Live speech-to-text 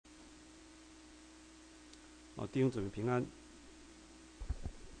弟兄姊妹平安，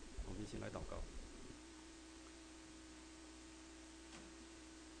我们一起来祷告。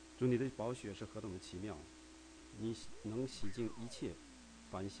主，你的宝血是何等的奇妙，你能洗净一切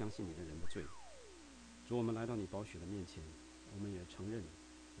凡相信你的人的罪。主，我们来到你宝血的面前，我们也承认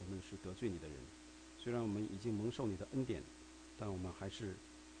我们是得罪你的人。虽然我们已经蒙受你的恩典，但我们还是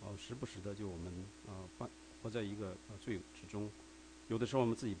时不时的就我们活在一个罪之中。有的时候我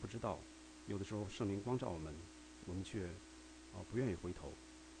们自己不知道，有的时候圣灵光照我们，我们却不愿意回头。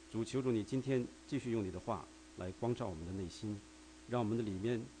主，求主你今天继续用你的话来光照我们的内心，让我们的里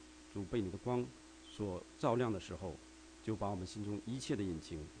面主被你的光所照亮的时候，就把我们心中一切的隐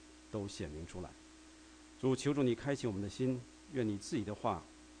情都显明出来。主，求主你开启我们的心，愿你自己的话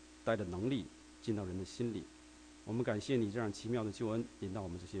带着能力进到人的心里。我们感谢你这样奇妙的救恩引导我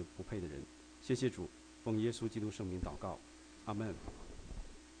们这些不配的人。谢谢主，奉耶稣基督圣名祷告，阿们。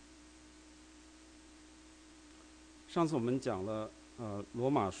上次我们讲了罗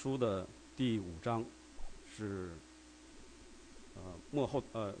马书的第5章是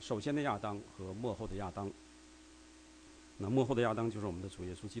首先的亚当和末后的亚当。那末后的亚当就是我们的主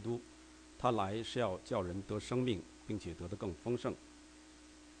耶稣基督，他来是要叫人得生命，并且得得更丰盛。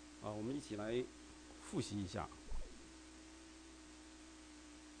我们一起来复习一下。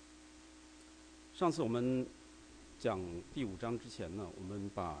上次我们讲第5章之前呢，我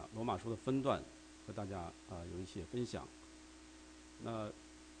们把罗马书的分段和大家有一些分享。那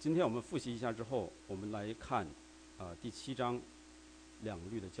今天我们复习一下之后，我们来看第7章两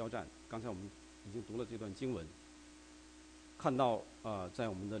律的交战。刚才我们已经读了这段经文，看到在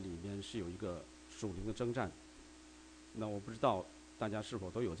我们的里面是有一个属灵的征战。那我不知道大家是否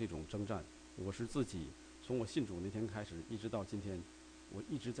都有这种征战。我是自己从我信主那天开始一直到今天，我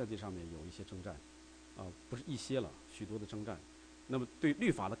一直在这上面有一些征战，不是一些了，许多的征战。那么对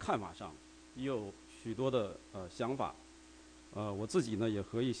律法的看法上也有许多的想法。我自己呢也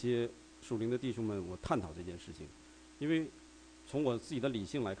和一些属灵的弟兄们我探讨这件事情。因为从我自己的理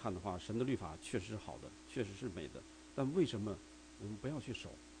性来看的话，神的律法确实是好的，确实是美的，但为什么我们不要去守？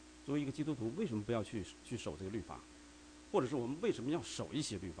作为一个基督徒，为什么不要去守这个律法？或者是我们为什么要守一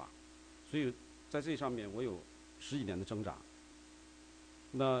些律法？所以在这上面我有10几年的挣扎。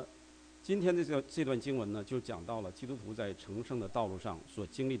那今天的这段经文呢，就讲到了基督徒在成圣的道路上所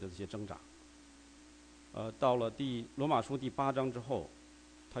经历的这些挣扎。到了罗马书第8章之后，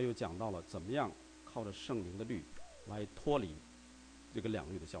他又讲到了怎么样靠着圣灵的律来脱离这个两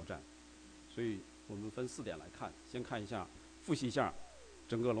律的交战。所以我们分4点来看，先看一下，复习一下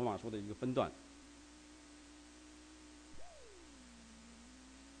整个罗马书的一个分段。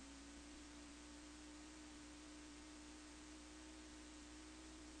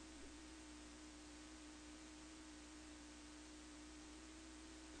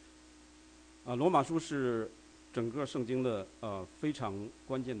罗马书是整个圣经的非常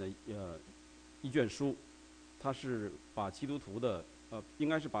关键的一卷书。它是把基督徒的应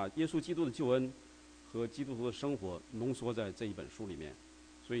该是把耶稣基督的救恩和基督徒的生活浓缩在这一本书里面。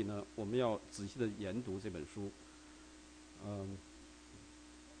所以呢，我们要仔细的研读这本书。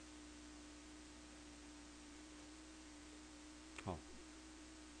好。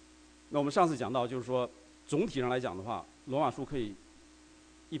那我们上次讲到，就是说总体上来讲的话，罗马书可以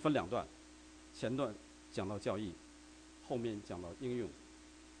一分2段，前段讲到教义，后面讲到应用。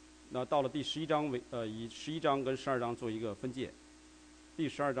那到了第11章以11章跟12章做一个分界。第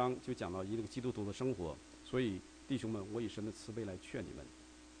12章就讲到一个基督徒的生活。所以弟兄们，我以神的慈悲来劝你们，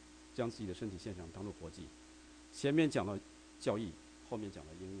将自己的身体献上当作活祭。前面讲到教义，后面讲到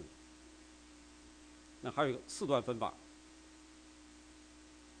应用。那还有一个4段分法，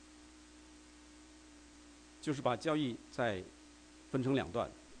就是把教义再分成2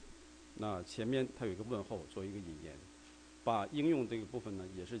段。那前面它有一个问候做一个引言，把应用这个部分呢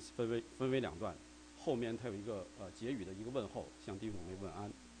也是分为2段，后面它有一个结语的一个问候，向弟兄姊妹问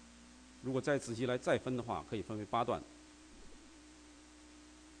安。如果再仔细来再分的话，可以分为8段。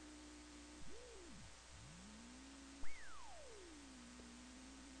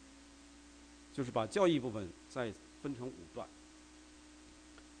就是把教义部分再分成5段。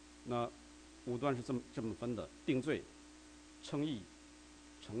那5段是这么分的：定罪、称义、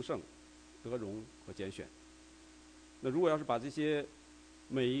成圣、得荣和拣选。那如果要是把这些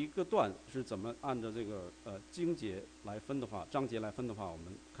每一个段是怎么按照这个经节来分的话，章节来分的话，我们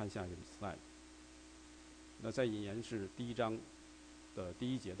看下一个 slide。那再引言是第1章的第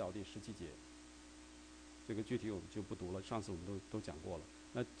1节到第17节。这个具体我们就不读了，上次我们都讲过了。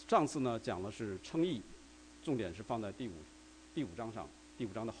那上次呢讲的是称义，重点是放在第5章上，第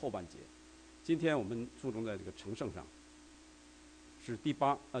5章的后半节。今天我们注重在这个成圣上，是第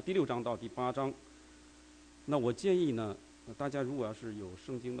6章到第8章。那我建议呢，大家如果要是有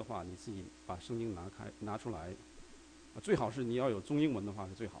圣经的话，你自己把圣经拿出来，最好是你要有中英文的话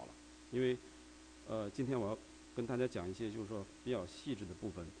是最好了，因为今天我要跟大家讲一些就是说比较细致的部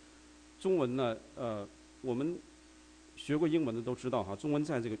分。中文呢，我们学过英文的都知道哈，中文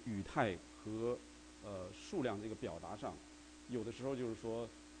在这个语态和数量这个表达上，有的时候就是说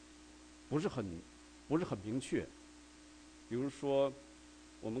不是很明确。比如说，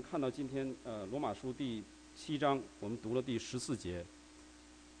我们看到今天罗马书第7章，我们读了第14节，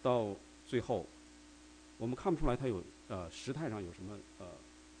到最后，我们看不出来它有时态上有什么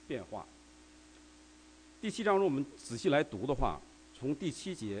变化。第7章如果我们仔细来读的话，从第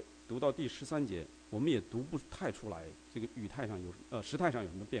7节读到第13节，我们也读不太出来这个语态上时态上有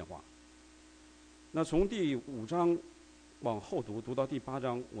什么变化。那从第5章往后读到第8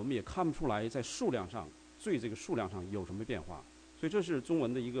章，我们也看不出来在数量上罪这个数量上有什么变化。所以这是中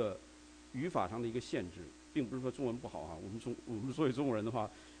文的一个语法上的一个限制，并不是说中文不好啊。我们作为中国人的话，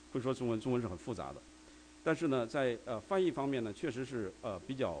会说中文是很复杂的。但是呢，在翻译方面呢，确实是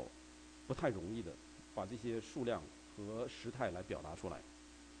比较不太容易的，把这些数量和时态来表达出来。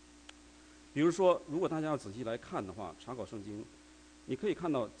比如说，如果大家要仔细来看的话，查考圣经，你可以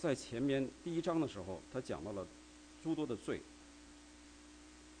看到在前面第1章的时候，他讲到了诸多的罪。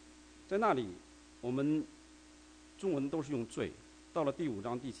在那里，我们中文都是用罪。到了第6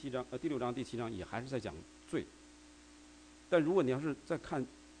章、第7章也还是在讲罪。但如果你要是再看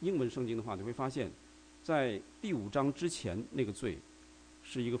英文圣经的话，你会发现，在第5章之前那个罪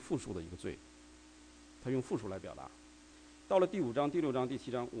是一个复数的一个罪，他用复数来表达。到了第5章、第6章、第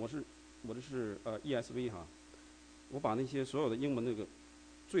7章，我这是ESV 哈，我把那些所有的英文那个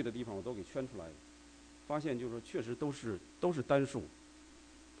罪的地方我都给圈出来，发现就是说确实都是单数。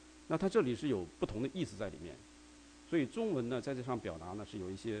那它这里是有不同的意思在里面。所以中文呢，在这上表达呢是有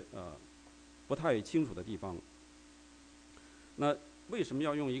一些不太清楚的地方。那为什么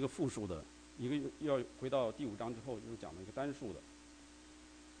要用一个复数的？一个要回到第5章之后，就是讲了一个单数的。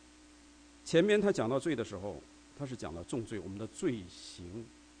前面他讲到罪的时候，他是讲到重罪，我们的罪行。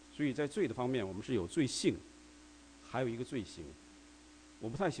所以在罪的方面，我们是有罪性，还有一个罪行。我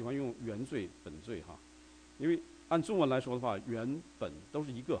不太喜欢用原罪、本罪哈，因为按中文来说的话，原本都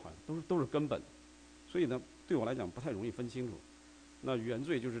是一个哈，都是根本。所以呢，对我来讲不太容易分清楚。那原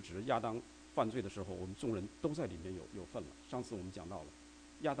罪就是指亚当犯罪的时候，我们众人都在里面有份了。上次我们讲到了，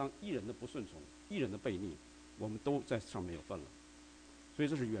亚当一人的不顺从，一人的悖逆，我们都在上面有份了。所以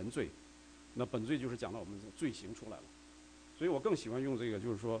这是原罪。那本罪就是讲到我们的罪行出来了。所以我更喜欢用这个，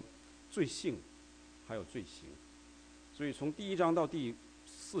就是说罪性还有罪行。所以从第1章到第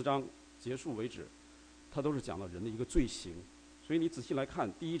4章结束为止，它都是讲到人的一个罪行。所以你仔细来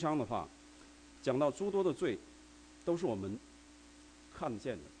看第1章的话，讲到诸多的罪，都是我们看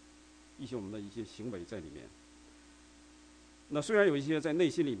见的我们的一些行为在里面。那虽然有一些在内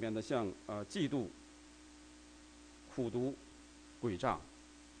心里面的，像嫉妒、苦毒、诡诈，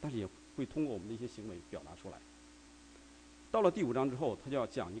但是也会通过我们的一些行为表达出来。到了第5章之后，他就要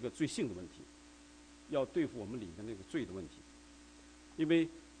讲一个罪性的问题，要对付我们里面那个罪的问题。因为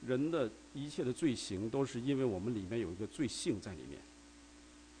人的一切的罪行都是因为我们里面有一个罪性在里面。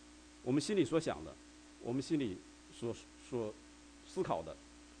我们心里所想的，我们心里所思考的，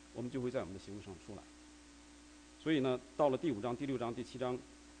我们就会在我们的行为上出来。所以呢，到了第5章、第6章、第7章，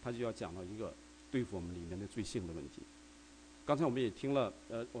他就要讲到一个对付我们里面的罪性的问题。刚才我们也听了，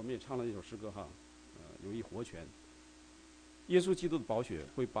我们也唱了一首诗歌哈，有一活泉。耶稣基督的宝血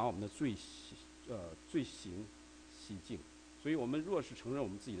会把我们的罪行洗净。所以我们若是承认我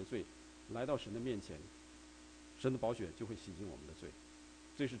们自己的罪，来到神的面前，神的宝血就会洗净我们的罪。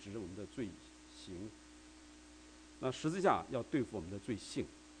这是指着我们的罪行。那十字架要对付我们的罪性。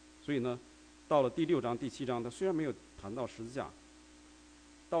所以呢，到了第6章、第7章，他虽然没有谈到十字架，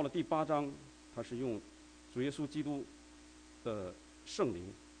到了第8章，他是用主耶稣基督的圣灵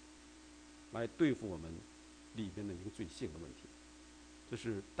来对付我们里边的一个罪性的问题。这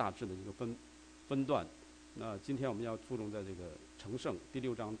是大致的一个分段。那今天我们要注重在这个成圣第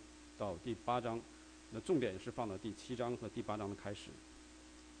6章到第8章，那重点是放到第7章和第8章的开始。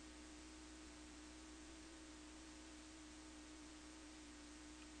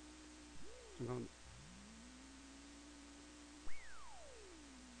刚刚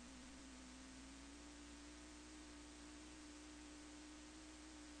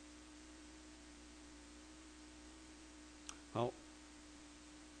好，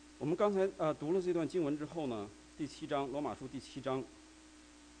我们刚才读了这段经文之后呢，第7章罗马书第7章，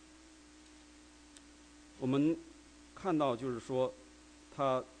我们看到就是说，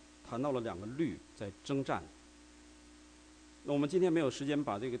他谈到了2个律在征战。那我们今天没有时间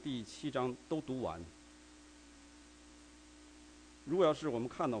把这个第7章都读完，如果要是我们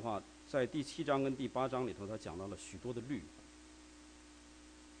看的话，在第7章跟第8章里头，他讲到了许多的律。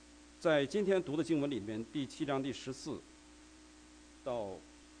在今天读的经文里面，第7章第14到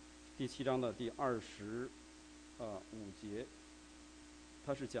第7章的第25节，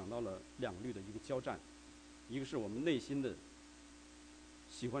它是讲到了两律的一个交战，一个是我们内心的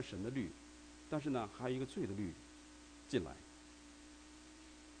喜欢神的律，但是呢，还有一个罪的律进来，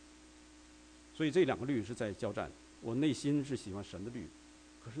所以这两个律是在交战。我内心是喜欢神的律，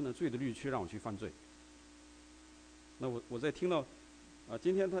可是呢，罪的律却让我去犯罪。那我在听到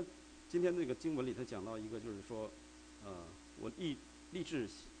今天这个经文里他讲到一个，就是说我立志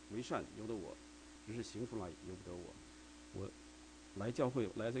为善由得我，只是行出来由不得我。我来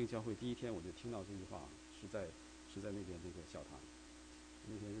这个教会第一天我就听到这句话，是在那边那个小堂，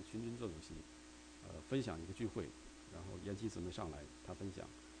那天是群军做主席分享一个聚会，然后延期姊妹上来他分享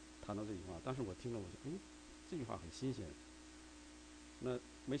谈到这句话，当时我听了我说这句话很新鲜。那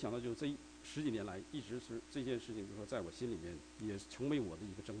没想到就这10几年来一直是这件事情，就是说在我心里面也成为我的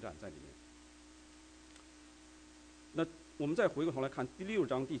一个征战在里面。那我们再回过头来看第6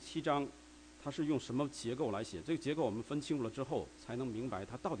章第7章，它是用什么结构来写？这个结构我们分清楚了之后，才能明白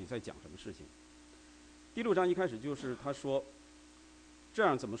它到底在讲什么事情。第6章一开始就是他说，这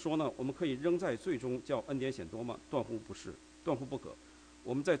样怎么说呢？我们可以仍在罪中叫恩典显多吗？断乎不是，断乎不可。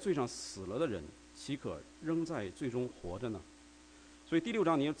我们在罪上死了的人，岂可仍在罪中活着呢？所以第6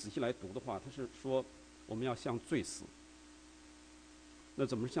章你要仔细来读的话，他是说我们要向罪死。那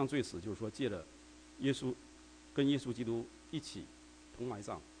怎么向罪死？就是说借着跟耶稣基督一起同埋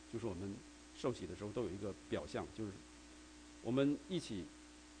葬，就是我们受洗的时候都有一个表象，就是我们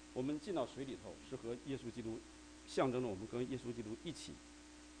进到水里头是和耶稣基督，象征着我们跟耶稣基督一起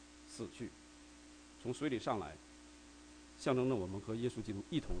死去，从水里上来，象征着我们和耶稣基督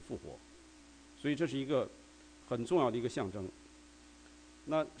一同复活。所以这是一个很重要的一个象征。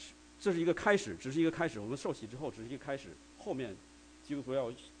那这是一个开始，只是一个开始。我们受洗之后只是一个开始，后面基督徒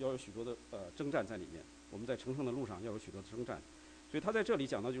要有许多的征战在里面。我们在成圣的路上要有许多的征战。所以他在这里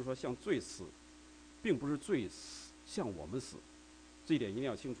讲到，就是说向罪死，并不是罪死向我们死，这一点一定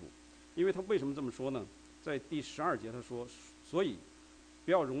要清楚。因为他为什么这么说呢？在第12节他说，所以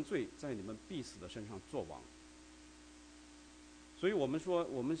不要容罪在你们必死的身上作王。所以我们说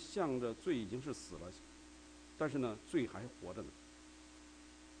我们向着罪已经是死了，但是呢罪还活着呢。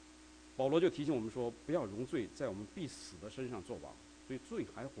保罗就提醒我们说，不要容罪在我们必死的身上作王。所以罪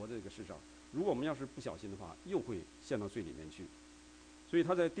还活在这个世上，如果我们要是不小心的话，又会陷到罪里面去。所以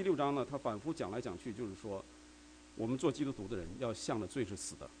他在第6章呢，他反复讲来讲去，就是说我们做基督徒的人要向着罪是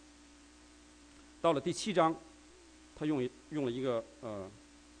死的。到了第7章，他用了一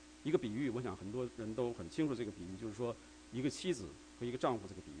个比喻，我想很多人都很清楚这个比喻，就是说一个妻子和一个丈夫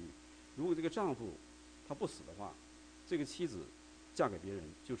这个比喻。如果这个丈夫他不死的话，这个妻子嫁给别人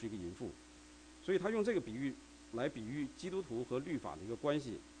就是一个淫妇。所以他用这个比喻来比喻基督徒和律法的一个关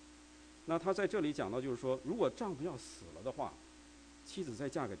系。那他在这里讲到，就是说如果丈夫要死了的话，妻子再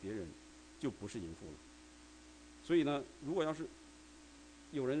嫁给别人就不是淫妇了。所以呢，如果要是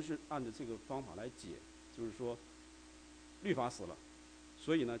有人是按照这个方法来解，就是说律法死了，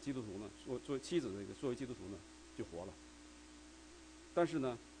所以呢基督徒呢作为妻子作为基督徒呢就活了。但是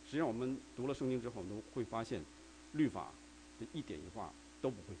呢实际上我们读了圣经之后，我们都会发现律法的一点一画都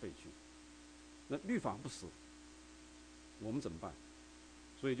不会废去。那律法不死，我们怎么办？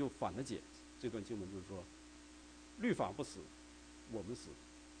所以就反着解这段经文，就是说律法不死，我们死。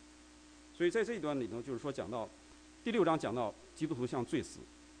所以在这一段里头，就是说讲到第6章讲到基督徒向罪死，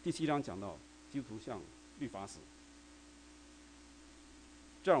第7章讲到基督徒向律法死。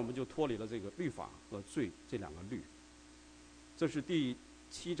这样我们就脱离了这个律法和罪这两个律。这是第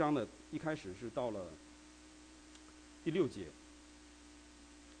7章的一开始，是到了第6节。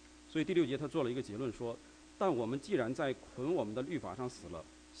所以第6节他做了一个结论说，但我们既然在捆我们的律法上死了，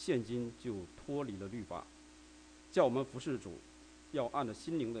现今就脱离了律法，叫我们服事主，要按着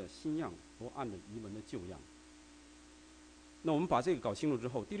心灵的新样，不按着遗文的旧样。那我们把这个搞清楚之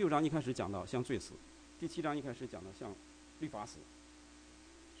后，第6章一开始讲到向罪死，第7章一开始讲到向律法死。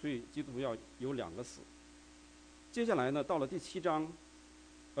所以基督徒要有2个死。接下来呢，到了第7章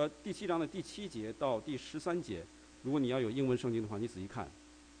的第7节到第13节，如果你要有英文圣经的话，你仔细看，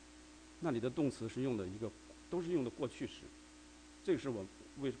那里的动词是用的都是用的过去时。这个是我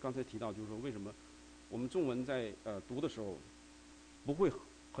刚才提到，就是说为什么我们中文在读的时候不会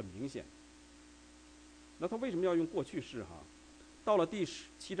很明显。那他为什么要用过去式哈？到了第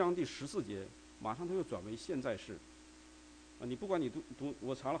7章第14节，马上他又转为现在式。你不管你读，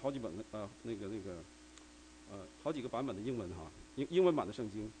我查了好几本好几个版本的英文哈，英文版的圣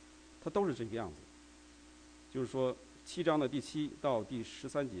经，它都是这个样子。就是说7章的第7到第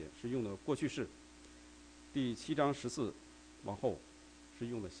13节是用的过去式，第7章14往后是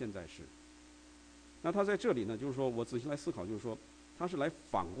用的现在式。那他在这里呢，就是说我仔细来思考，就是说他是来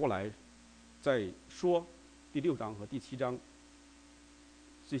反过来在说第6章和第7章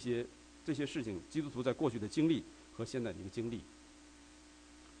这些事情，基督徒在过去的经历和现在的一个经历。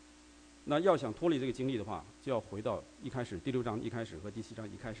那要想脱离这个经历的话，就要回到一开始第6章一开始和第7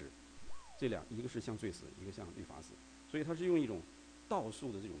章一开始，一个是向罪死，一个向律法死，所以他是用一种倒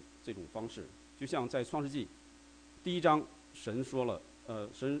数的这种方式，就像在创世纪第1章，神说了，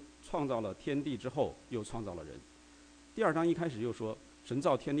神创造了天地之后，又创造了人。第2章一开始又说，神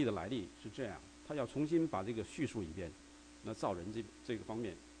造天地的来历是这样，他要重新把这个叙述一遍，那造人这个方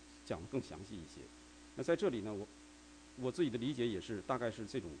面讲得更详细一些。那在这里呢，我自己的理解也是大概是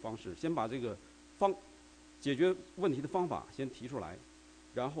这种方式，先把这个解决问题的方法先提出来，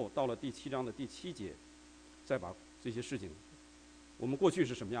然后到了第7章的第7节，再把这些事情，我们过去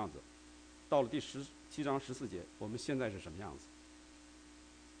是什么样子，到了第17章14节，我们现在是什么样子。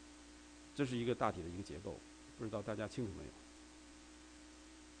这是一个大体的一个结构，不知道大家清楚没有？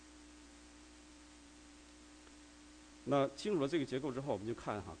那清楚了这个结构之后，我们就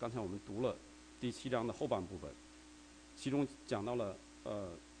看哈，刚才我们读了第7章的后半部分，其中讲到了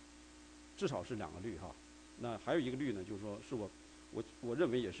至少是2个律哈。那还有一个律呢，就是说是我认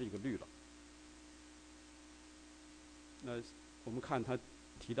为也是一个律了。那我们看他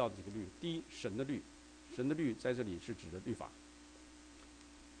提到的几个律，第一，神的律，神的律在这里是指的律法。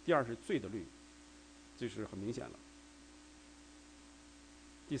第二是罪的律，这是很明显了。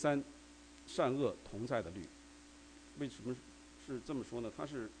第三，善恶同在的律。为什么是这么说呢？他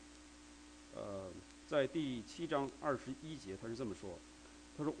是在第7章21节，他是这么说，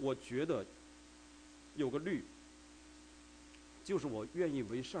他说我觉得有个律，就是我愿意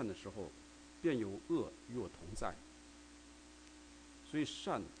为善的时候，便有恶与我同在。所以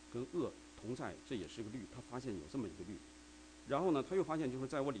善跟恶同在，这也是个律。他发现有这么一个律，然后呢，他又发现就是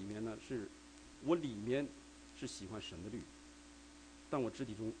在我里面呢，我里面是喜欢神的律，但我肢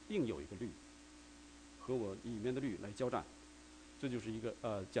体中另有一个律，和我里面的律来交战。这就是一个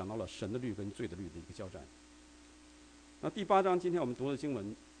讲到了神的律跟罪的律的一个交战。那第8章今天我们读的经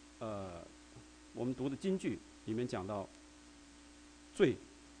文，我们读的金句里面讲到罪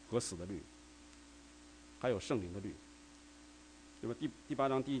和死的律，还有圣灵的律。对吧？第8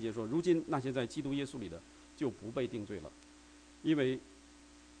章第1节说，如今那些在基督耶稣里的就不被定罪了，因为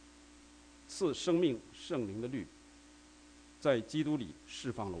赐生命圣灵的律在基督里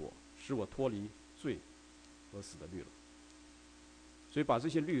释放了我，使我脱离罪和死的律了。所以把这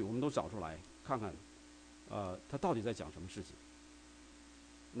些律我们都找出来看看，他到底在讲什么事情。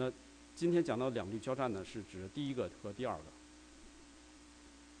那今天讲到2律交战呢，是指第一个和第二个。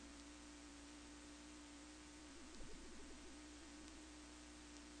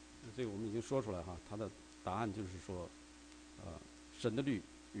这个我们已经说出来哈，它的答案就是说，神的律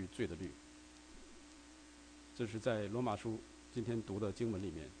与罪的律。这是在罗马书今天读的经文里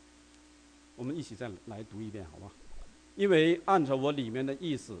面，我们一起再来读一遍，好吗？因为按照我里面的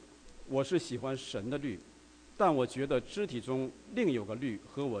意思，我是喜欢神的律，但我觉得肢体中另有个律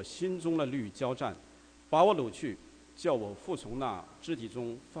和我心中的律交战，把我掳去，叫我服从那肢体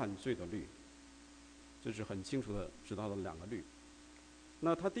中犯罪的律。这是很清楚的知道的2个律。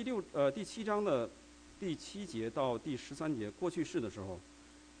那他第7章的第7节到第13节过去式的时候，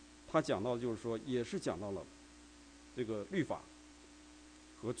他讲到就是说，也是讲到了这个律法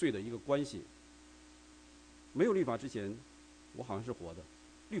和罪的一个关系。没有律法之前，我好像是活的；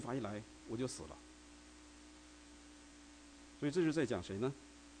律法一来，我就死了。所以这是在讲谁呢？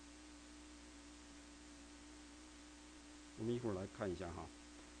我们一会儿来看一下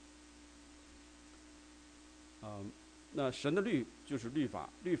哈。那神的律就是律法，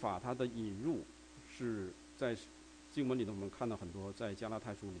律法它的引入是在经文里头，我们看到很多，在加拉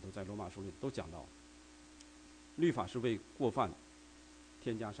太书里头，在罗马书里都讲到，律法是为过犯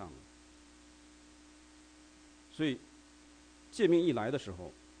添加上的。所以诫命一来的时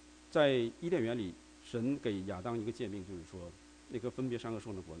候，在伊甸园里，神给亚当一个诫命，就是说那棵分别善恶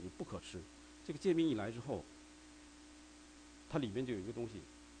树的果你不可吃。这个诫命一来之后，它里面就有一个东西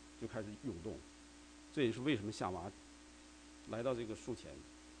就开始涌动。这也是为什么夏娃来到这个树前，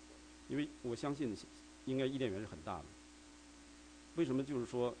因为我相信应该伊甸园是很大的。为什么就是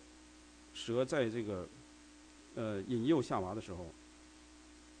说蛇在这个引诱夏娃的时候，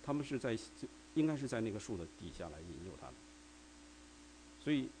他们是应该是在那个树的底下来引诱他的。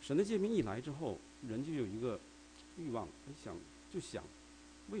所以神的诫命一来之后，人就有一个欲望，想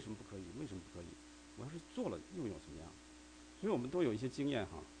为什么不可以？为什么不可以？我要是做了又有怎么样？所以我们都有一些经验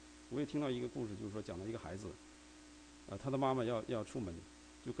哈。我也听到一个故事，就是说讲到一个孩子，他的妈妈要出门，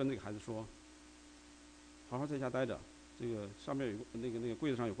就跟这个孩子说，好好在家待着，这个上面有那个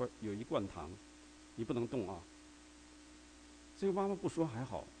柜子上有一罐糖，你不能动啊。这个妈妈不说还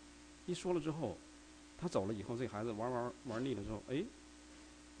好，一说了之后，他走了以后，这个孩子玩腻了之后，哎，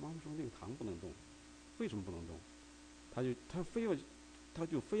妈妈说那个糖不能动，为什么不能动？他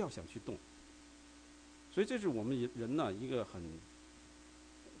就非要想去动。所以这是我们人呢一个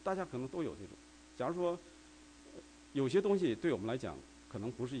大家可能都有这种。假如说有些东西对我们来讲可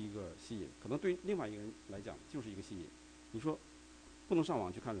能不是一个吸引，可能对另外一个人来讲就是一个吸引。你说不能上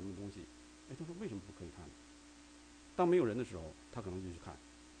网去看什么东西，哎，他说为什么不可以看？当没有人的时候，他可能就去看。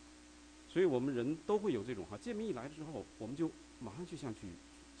所以我们人都会有这种见面一来之后，我们就马上就想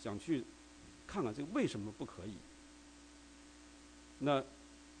去看看这个为什么不可以。那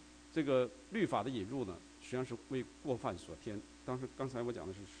这个律法的引入呢，实际上是为过犯所添。刚才我讲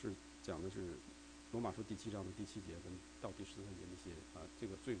的是罗马书第7章的第7节跟到第13节那些这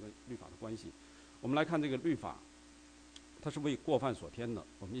个罪跟律法的关系。我们来看这个律法，它是为过犯所添的。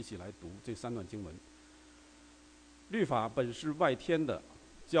我们一起来读这3段经文。律法本是外添的，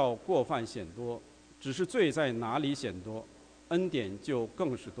叫过犯显多，只是罪在哪里显多，恩典就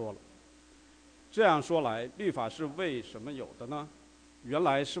更是多了。这样说来，律法是为什么有的呢？原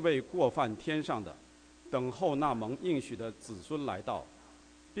来是为过犯添上的，等候那蒙应许的子孙来到，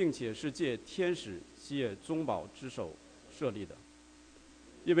并且是借天使借中保之手设立的。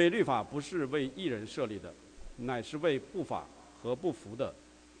因为律法不是为义人设立的，乃是为不法和不服的、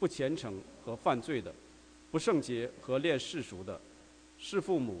不虔诚和犯罪的、不圣洁和恋世俗的、弑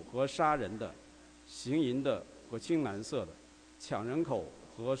父母和杀人的、行淫的和青蓝色的、抢人口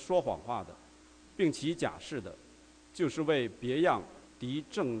和说谎话的，并起假誓的，就是为别样敌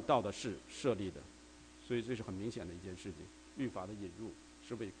正道的事设立的。所以这是很明显的一件事情，律法的引入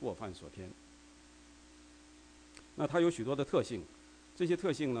是为过犯所添。那它有许多的特性，这些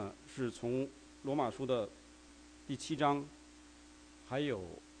特性呢是从罗马书的第7章，还有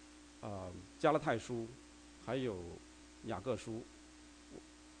加拉太书，还有雅各书，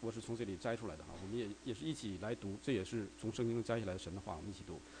我是从这里摘出来的我们也是一起来读，这也是从圣经中摘下来的神的话，我们一起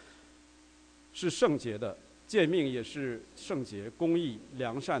读。是圣洁的，诫命也是圣洁、公义、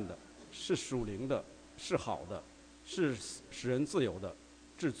良善的，是属灵的，是好的，是使人自由的，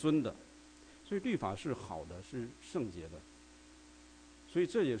至尊的。所以律法是好的，是圣洁的。所以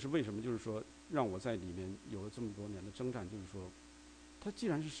这也是为什么就是说让我在里面有了这么多年的征战，就是说它既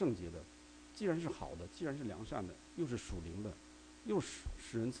然是圣洁的，既然是好的，既然是良善的，又是属灵的，又是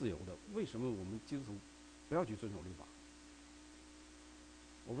使人自由的，为什么我们基督徒不要去遵守律法？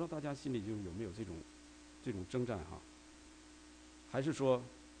我不知道大家心里就是有没有这种征战还是说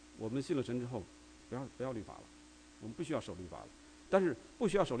我们信了神之后不要律法了，我们不需要守律法了？但是不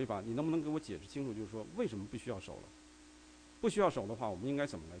需要守律法，你能不能给我解释清楚，就是说为什么不需要守了？不需要守的话，我们应该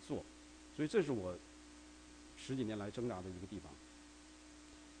怎么来做？所以这是我10几年来挣扎的一个地方。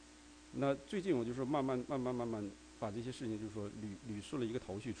那最近我就是慢慢把这些事情就是说捋顺了一个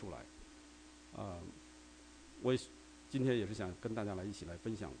头绪出来。我今天也是想跟大家一起来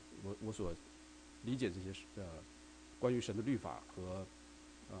分享我所理解这些关于神的律法和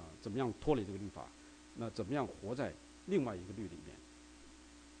怎么样脱离这个律法，那怎么样活在另外一个律里面。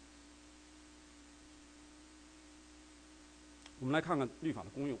我们来看看律法的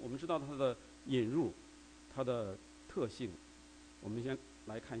功用。我们知道它的引入，它的特性。我们先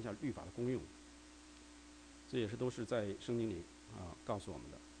来看一下律法的功用。这也是都是在圣经里告诉我们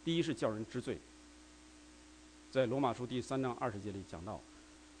的。第一是叫人知罪，在罗马书第3章20节里讲到，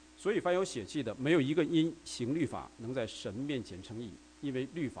所以凡有血气的，没有一个因行律法能在神面前称义，因为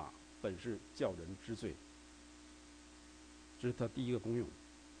律法本是叫人知罪。这是它第一个功用。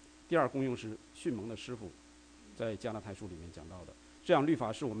第二功用是训蒙的师傅，在加拉太书里面讲到的。这样律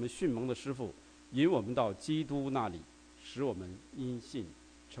法是我们训蒙的师傅，引我们到基督那里，使我们因信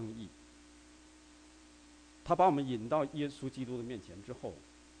称义。他把我们引到耶稣基督的面前之后，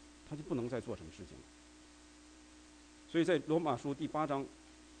他就不能再做什么事情了。所以在罗马书第8章，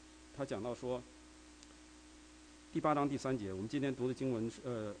他讲到说，第8章第3节，我们今天读的经文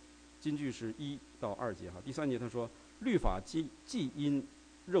金句是1到2节第3节他说，律法既因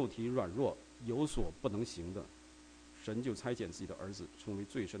肉体软弱有所不能行的，神就差遣自己的儿子成为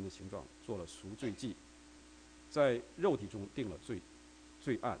最深的形状，做了赎罪祭，在肉体中定了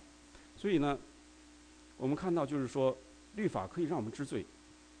罪案。所以呢，我们看到就是说，律法可以让我们知罪。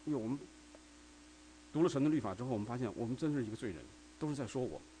因为我们读了神的律法之后，我们发现我们真是一个罪人，都是在说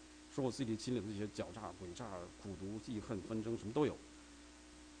我自己心里的这些狡诈、诡诈、苦毒、记恨、纷争，什么都有。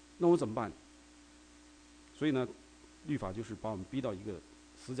那我怎么办？所以呢，律法就是把我们逼到一个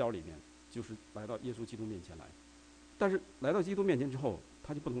死角里面，就是来到耶稣基督面前来。但是来到基督面前之后，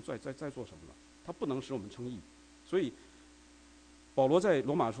他就不能再做什么了，他不能使我们称义。所以保罗在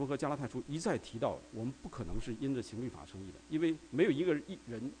罗马书和加拉太书一再提到，我们不可能是因着行律法称义的，因为没有一个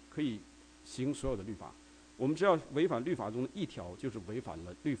人可以行所有的律法。我们只要违反律法中的一条，就是违反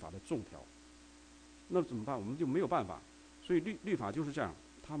了律法的众条。那怎么办？我们就没有办法。所以律法就是这样，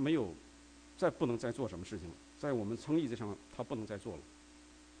他没有不能再做什么事情了，在我们称义这上他不能再做了，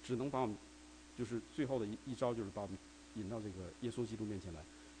只能把我们就是最后的一招，就是把我们引到这个耶稣基督面前来。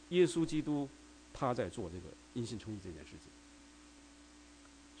耶稣基督他在做这个因信称义这件事情。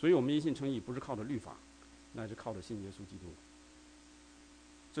所以我们因信称义不是靠着律法，乃是靠着信耶稣基督。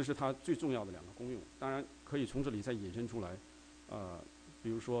这是他最重要的两个功用。当然可以从这里再引申出来，比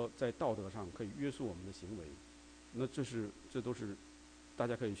如说在道德上可以约束我们的行为，那这都是大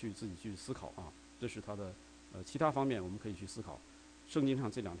家可以自己去思考啊。这是他的其他方面我们可以去思考。圣经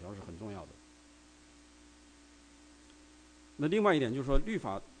上这两条是很重要的。那另外一点就是说，律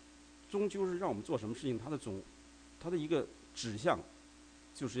法终究是让我们做什么事情，它的一个指向，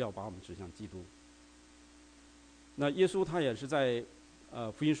就是要把我们指向基督。那耶稣他也是在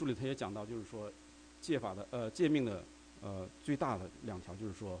福音书里他也讲到，就是说诫命的最大的两条就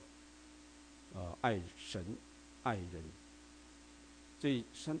是说爱神爱人。这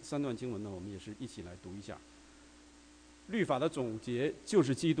三段经文呢，我们也是一起来读一下。律法的总结就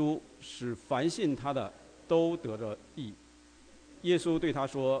是基督，使凡信他的都得着义。耶稣对他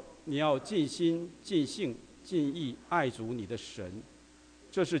说：“你要尽心、尽性、尽意爱主你的神，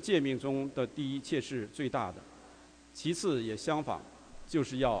这是诫命中的第一，切是最大的。其次也相仿，就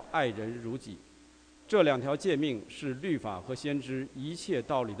是要爱人如己。这两条诫命是律法和先知一切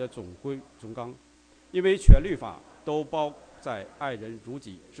道理的总纲，因为全律法都包在爱人如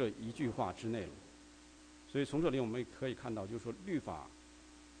己这一句话之内了。”所以从这里我们也可以看到，就是说律法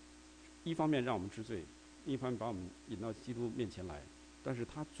一方面让我们知罪，一方面把我们引到基督面前来，但是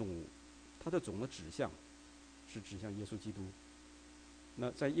它的总的指向是指向耶稣基督。那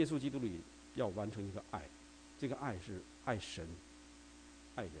在耶稣基督里要完成一个爱，这个爱是爱神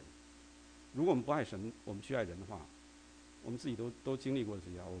爱人。如果我们不爱神，我们去爱人的话，我们自己都经历过这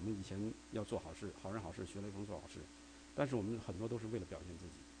些。我们以前要做好事，好人好事，学雷锋做好事，但是我们很多都是为了表现自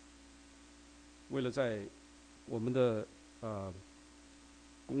己，为了在我们的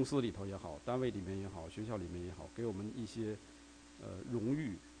公司里头也好，单位里面也好，学校里面也好，给我们一些荣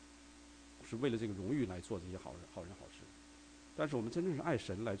誉，是为了这个荣誉来做这些好人好事。但是我们真正是爱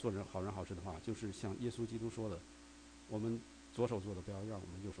神来做好人好事的话，就是像耶稣基督说的，我们左手做的不要让我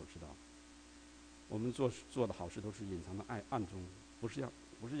们右手知道。我们做的好事都是隐藏的暗中，不是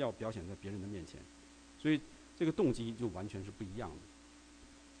要表现在别人的面前，所以这个动机就完全是不一样的。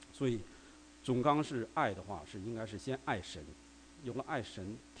所以总纲是爱的话，是应该是先爱神，有了爱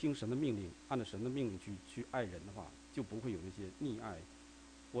神，听神的命令，按照神的命令去爱人的话，就不会有那些溺爱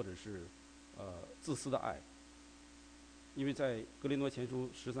或者是自私的爱。因为在哥林多前书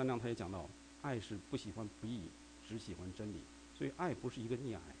13章他也讲到，爱是不喜欢不义，只喜欢真理。所以爱不是一个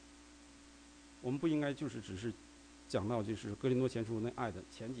溺爱。我们不应该就是只是讲到就是哥林多前书那爱的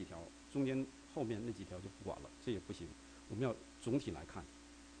前几条，中间后面那几条就不管了，这也不行。我们要总体来看。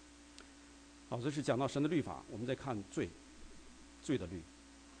好，这是讲到神的律法，我们再看罪的律。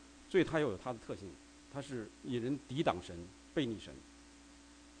罪它又有它的特性，它是引人抵挡神、背逆神，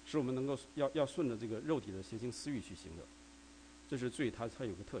使我们能够要顺着这个肉体的邪情私欲去行的。这是罪它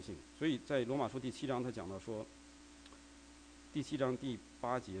有个特性。所以在罗马书第7章他讲到说，第7章第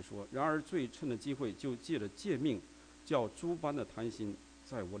8节说：“然而罪趁着机会，就借着诫命，叫诸般的贪心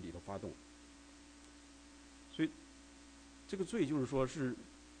在我里头发动。”所以这个罪就是说是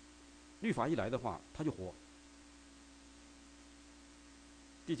律法一来的话，他就活。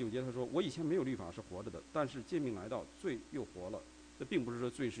第9节他说：“我以前没有律法是活着的，但是诫命来到，罪又活了。”这并不是说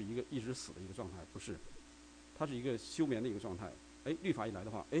罪是一个一直死的一个状态，不是，它是一个休眠的一个状态。律法一来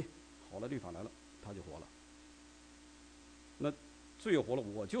的话，好了，律法来了，他就活了。那罪又活了，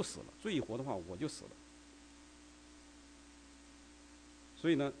我就死了。罪一活的话，我就死了。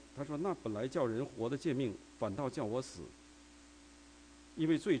所以呢，他说：“那本来叫人活的诫命，反倒叫我死。因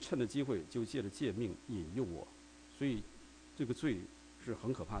为罪趁着机会，就借着诫命引诱我。”所以，这个罪是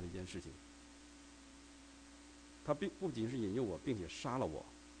很可怕的一件事情。它不仅是引诱我，并且杀了我。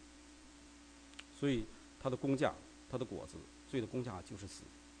所以，它的工价，它的果子，罪的工价就是死。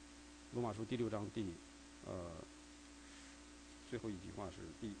罗马书第6章最后一句话是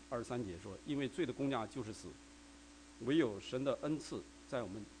第23节说：“因为罪的工价就是死，唯有神的恩赐在我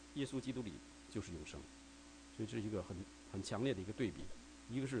们耶稣基督里就是永生。”所以这是一个很强烈的一个对比，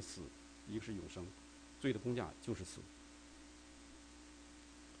一个是死，一个是永生。罪的工价就是死。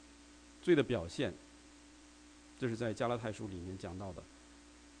罪的表现这是在加拉太书里面讲到的。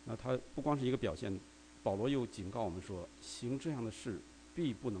那他不光是一个表现，保罗又警告我们说，行这样的事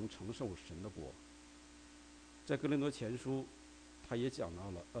必不能承受神的国。在哥林多前书，他也讲到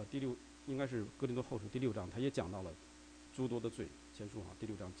了，应该是哥林多后书第6章，他也讲到了诸多的罪。前书第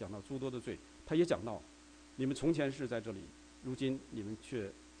6章讲到诸多的罪，他也讲到，你们从前是在这里，如今你们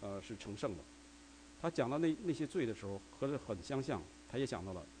却是成圣了。他讲到那些罪的时候，和这很相像。他也讲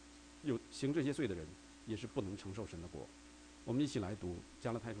到了，有行这些罪的人，也是不能承受神的国。我们一起来读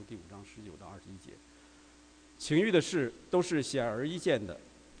加拉太书第5章19到21节。情欲的事都是显而易见的，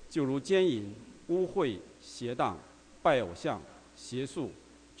就如奸淫、污秽、邪荡、拜偶像、邪术、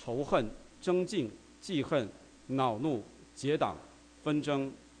仇恨、争竞、记恨、恼怒、结党、纷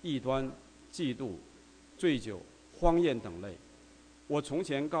争、异端、嫉妒、醉酒、荒宴等类。我从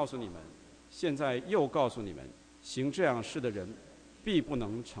前告诉你们，现在又告诉你们，行这样事的人必不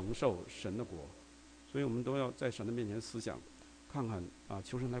能承受神的国。所以我们都要在神的面前思想，看看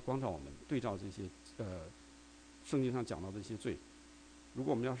求神来光照我们，对照这些圣经上讲到的一些罪。如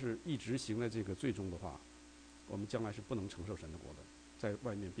果我们要是一直行在这个罪中的话，我们将来是不能承受神的国的，在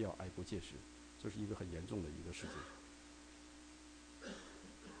外面必要挨过戒食，这是一个很严重的一个事情。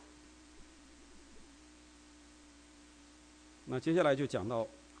那接下来就讲到，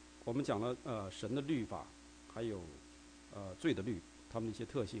我们讲了神的律法，还有罪的律，它们的一些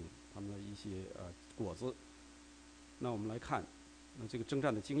特性，它们的一些果子。那我们来看，那这个征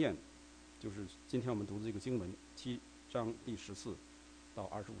战的经验，就是今天我们读的这个经文7章第14到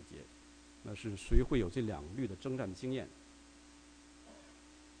25节。那是谁会有这2律的征战的经验？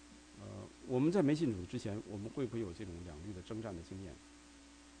我们在没信主之前，我们会不会有这种2律的征战的经验？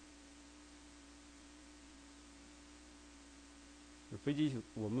飞机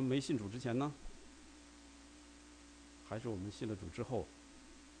我们没信主之前呢，还是我们信了主之后？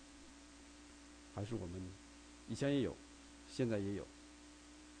还是我们以前也有，现在也有？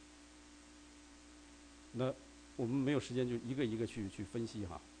那我们没有时间就一个一个去分析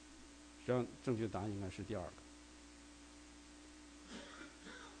哈。实际上正确的答案应该是第2个。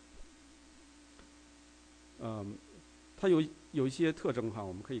它有一些特征哈，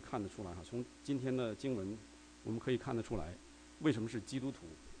我们可以看得出来哈。从今天的经文，我们可以看得出来，为什么是基督徒。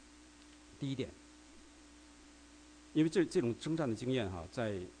第一点，因为这种征战的经验哈，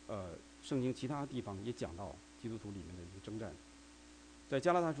在圣经其他地方也讲到基督徒里面的一个征战。在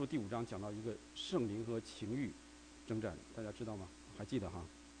加拉太书第5章讲到一个圣灵和情欲征战，大家知道吗？还记得哈？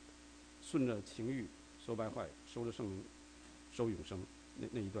顺着情欲受败坏，收着圣灵收永生，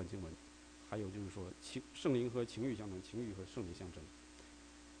那一段经文。还有就是说，圣灵和情欲相争，情欲和圣灵相争。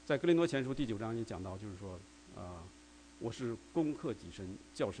在哥林多前书第9章也讲到，就是说，我是攻克己身，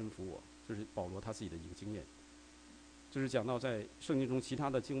叫身服我，这是保罗他自己的一个经验。这是讲到在圣经中其他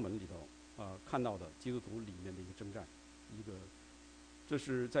的经文里头，看到的基督徒里面的一个征战，这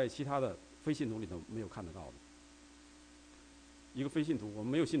是在其他的非信徒里头没有看得到的。一个非信徒，我们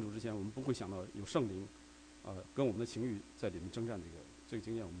没有信主之前，我们不会想到有圣灵，跟我们的情欲在里面征战，这个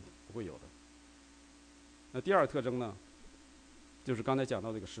经验我们不会有的。那第2个特征呢，就是刚才讲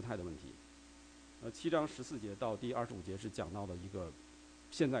到这个时态的问题。7章14节到第25节是讲到的一个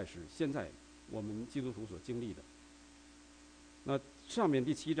现在时，现在我们基督徒所经历的。那上面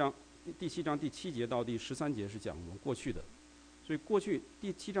第7章第7节到第13节是讲我们过去的，所以过去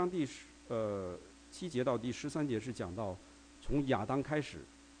第7章7节到第13节是讲到从亚当开始，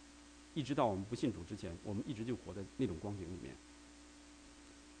一直到我们不信主之前，我们一直就活在那种光景里面。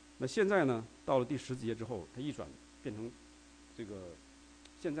那现在呢，到了第10节之后，它一转变成这个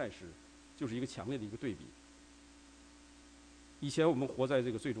现在时，就是一个强烈的一个对比。以前我们活在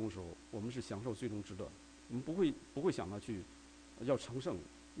这个罪中的时候，我们是享受罪中之乐，我们不会想到去要成圣，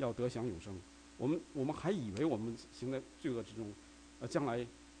要得享永生。我们还以为我们行在罪恶之中，将来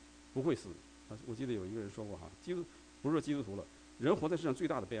不会死。我记得有一个人说过哈，不是说基督徒了，人活在世上最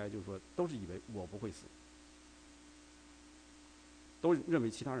大的悲哀就是说，都是以为我不会死。都认为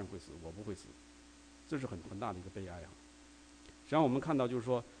其他人会死，我不会死，这是很大的一个悲哀啊。实际上我们看到就是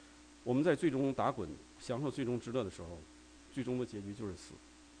说，我们在最终打滚，享受最终之乐的时候，最终的结局就是死。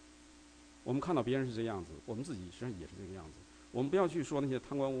我们看到别人是这样子，我们自己实际上也是这个样子。我们不要去说那些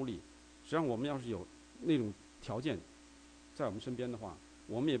贪官污吏，实际上我们要是有那种条件在我们身边的话，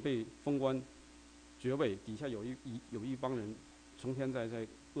我们也被封官爵位，底下有一帮人成天在阿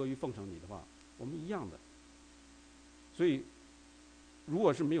谀奉承你的话，我们一样的。所以如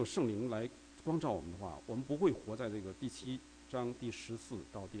果是没有圣灵来光照我们的话，我们不会活在这个第7章第14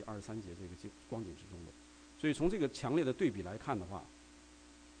到第23节这个光景之中的。所以从这个强烈的对比来看的话，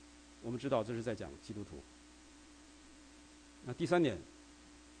我们知道这是在讲基督徒。那第3点，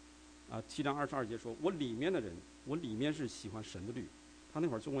 7章22节说，我里面的人，我里面是喜欢神的律。他那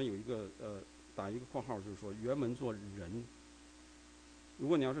会儿中文有一个打一个括号，就是说原文做人。如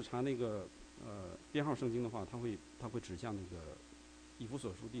果你要是查那个编号圣经的话，它会指向那个以弗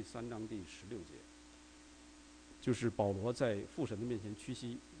所书第3章第16节，就是保罗在父神的面前屈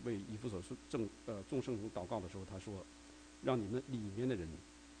膝为以弗所书众圣徒祷告的时候，他说，让你们里面的人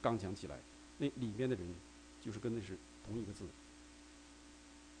刚强起来。那里面的人就是跟那是同一个字。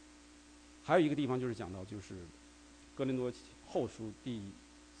还有一个地方就是讲到，就是哥林多后书第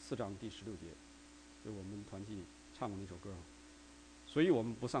4章第16节，就是我们团契唱过那首歌。所以我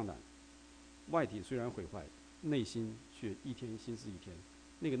们不丧胆，外体虽然毁坏，内心却一天心思一天。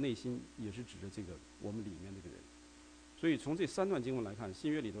那个内心也是指着这个我们里面这个人。所以从这3段经文来看，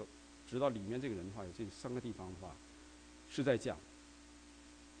新约里头直到里面这个人的话，有这3个地方的话，是在讲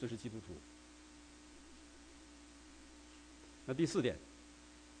这是基督徒。那第4点，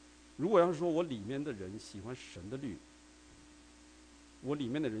如果要是说我里面的人喜欢神的律，我里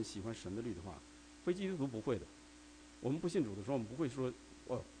面的人喜欢神的律的话，非基督徒不会的。我们不信主的时候，我们不会说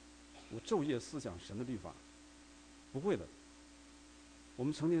我昼夜思想神的律法，不会的。我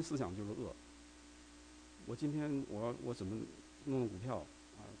们成天思想就是恶。我今天我怎么弄股票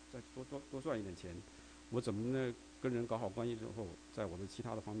啊，再多赚一点钱，我怎么呢跟人搞好关系之后，在我的其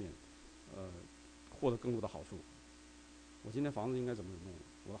他的方面，获得更多的好处。我今天房子应该怎么弄，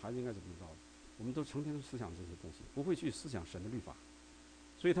我的孩子应该怎么着，我们都成天思想这些东西，不会去思想神的律法。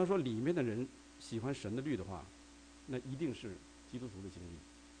所以他说里面的人喜欢神的律的话，那一定是基督徒的经历。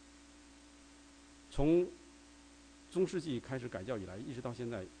从中世纪开始改教以来，一直到现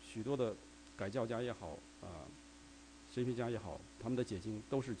在，许多的改教家也好，神学家也好，他们的解经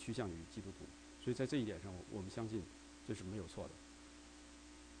都是趋向于基督徒。所以在这一点上，我们相信这是没有错的。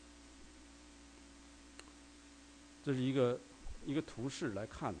这是一个图示来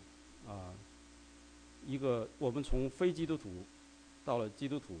看，一个我们从非基督徒到了基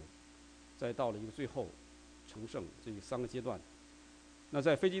督徒，再到了一个最后成圣这3个阶段。那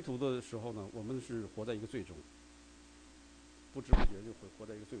在非基督徒的时候呢，我们是活在一个最终，不知不觉就会活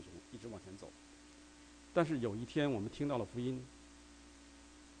在一个最终，一直往前走。但是有一天我们听到了福音，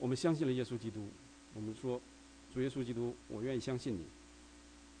我们相信了耶稣基督，我们说主耶稣基督，我愿意相信你。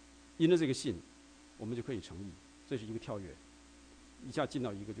因着这个信，我们就可以成义。这是一个跳跃，一下进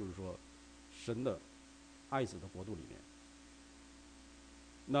到一个就是说神的爱子的国度里面。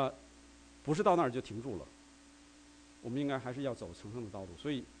那不是到那儿就停住了，我们应该还是要走成圣的道路。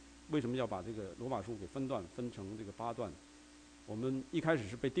所以为什么要把这个罗马书给分成这个8段？我们一开始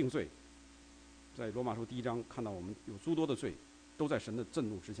是被定罪，在罗马书第1章看到我们有诸多的罪，都在神的震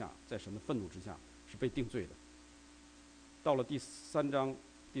怒之下，在神的愤怒之下是被定罪的。到了第3章、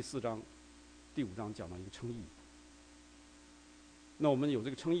第4章、第5章讲到一个称义。那我们有这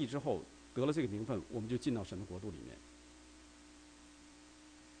个称义之后，得了这个名分，我们就进到神的国度里面。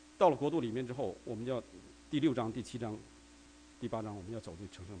到了国度里面之后，我们要第6章、第7章、第8章，我们要走这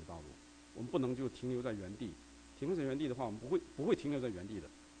成圣的道路。我们不能就停留在原地。停留在原地的话，我们不会停留在原地的。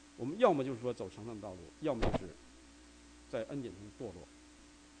我们要么就是说走成圣的道路，要么就是在恩典中堕落。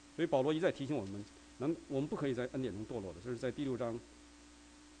所以保罗一再提醒我们，我们不可以在恩典中堕落的。这是在第6章，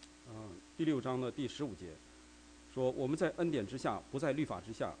第6章的第15节。说我们在恩典之下，不在律法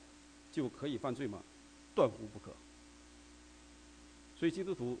之下，就可以犯罪吗？断乎不可。所以基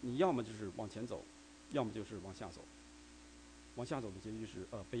督徒，你要么就是往前走，要么就是往下走。往下走的结局是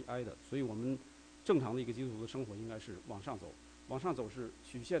悲哀的。所以我们正常的一个基督徒的生活应该是往上走。往上走是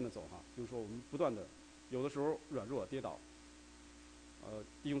曲线的走哈，就是说我们不断的，有的时候软弱跌倒，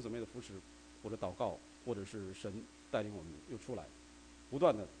弟兄姊妹的扶持，或者祷告，或者是神带领我们又出来，不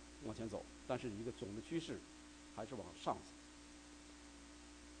断的往前走。但是一个总的趋势还是往上走。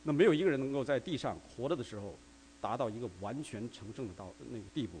那没有一个人能够在地上活着的时候达到一个完全成圣的那个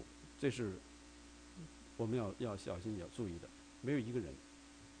地步，这是我们要小心要注意的。没有一个人。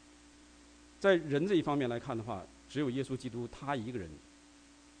在人这一方面来看的话，只有耶稣基督他一个人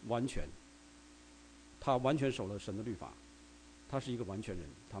完全，他完全守了神的律法，他是一个完全人，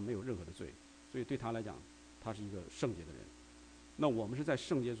他没有任何的罪，所以对他来讲，他是一个圣洁的人。那我们是在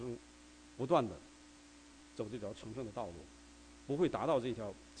圣洁中不断的走这条成圣的道路，不会达到这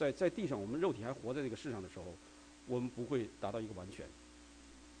条在地上我们肉体还活在这个世上的时候，我们不会达到一个完全。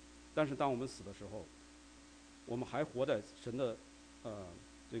但是当我们死的时候，我们还活在神的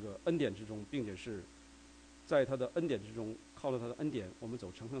这个恩典之中，并且是在他的恩典之中，靠着他的恩典，我们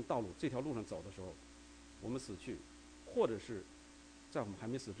走成圣道路这条路上走的时候，我们死去，或者是在我们还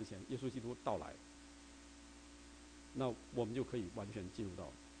没死之前，耶稣基督到来，那我们就可以完全进入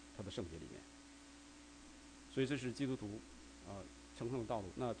到他的圣洁里面。所以这是基督徒成圣的道路。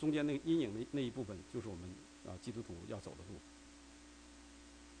那中间那个阴影的那一部分，就是我们基督徒要走的路。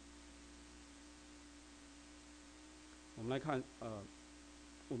我们来看，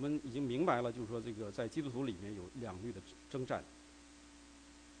我们已经明白了，就是说这个在基督徒里面有两律的征战。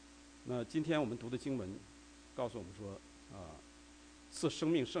那今天我们读的经文告诉我们说，赐生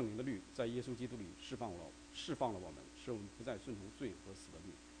命圣灵的律在耶稣基督里释放了我们，使我们不再顺从罪和死的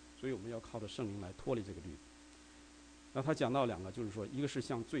律。所以我们要靠着圣灵来脱离这个律。那他讲到两个，就是说一个是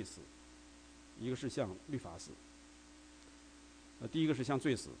向罪死，一个是向律法死。第一个是向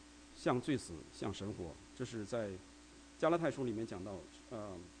罪死，向神活，这是在加拉太书里面讲到，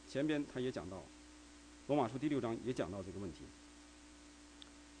前边他也讲到，罗马书第6章也讲到这个问题。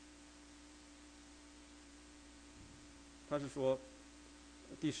他是说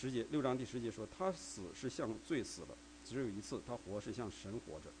6章第10节说，他死是向罪死了，只有一次；他活是向神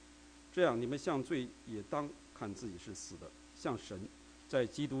活着。这样，你们向罪也当看自己是死的，向神在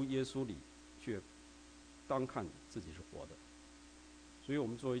基督耶稣里却当看自己是活的。所以我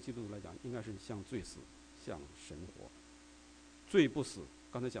们作为基督徒来讲，应该是向罪死，向神活。罪不死，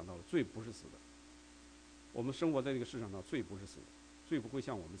刚才讲到了，罪不是死的。我们生活在这个世上上，罪不是死的，罪不会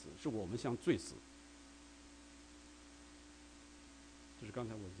向我们死，是我们向罪死。这是刚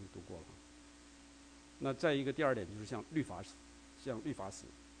才我已经读过了。那再一个第二点就是向律法死。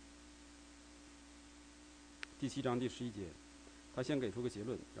第7章第11节，他先给出个结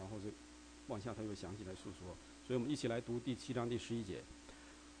论，然后往下他又详细来诉说。所以我们一起来读第7章第11节。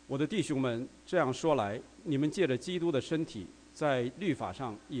我的弟兄们，这样说来，你们借着基督的身体，在律法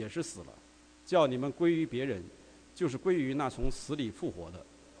上也是死了，叫你们归于别人，就是归于那从死里复活的，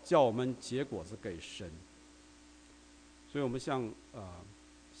叫我们结果子给神。所以我们向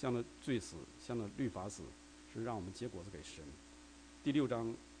了罪死，向了律法死，是让我们结果子给神。第6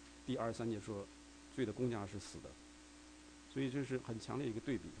章第23节说，罪的工价是死的，所以这是很强烈一个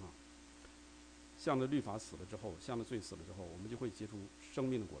对比啊。向着律法死了之后，向着罪死了之后，我们就会结出生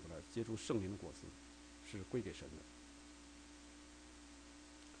命的果子来，结出圣灵的果子，是归给神的。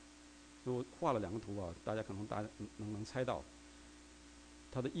所以我画了2个图啊，大家可能能猜到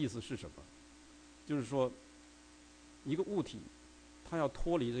它的意思是什么。就是说，一个物体它要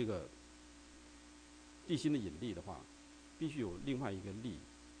脱离这个地心的引力的话，必须有另外一个力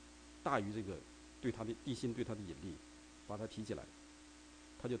大于这个对它的地心对它的引力，把它提起来，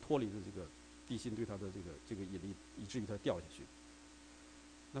它就脱离了这个地心对它的这个引力，以至于它掉下去。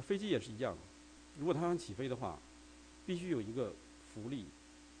那飞机也是一样，如果它想起飞的话，必须有一个浮力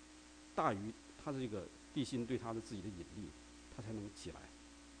大于它的这个地心对它的自己的引力，它才能起来。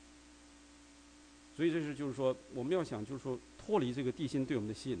所以这是就是说，我们要想就是说脱离这个地心对我们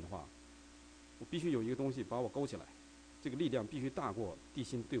的吸引的话，我必须有一个东西把我勾起来，这个力量必须大过地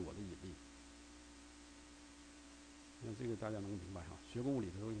心对我的引力。那这个大家能明白哈？学过物理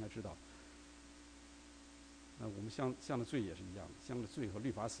的都应该知道。那我们向着罪也是一样的，向着罪和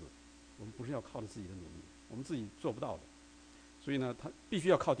律法死，我们不是要靠着自己的努力，我们自己做不到的。所以呢，他必须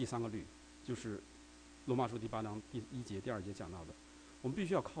要靠第3个律，就是罗马书第8章第1节、第2节讲到的，我们必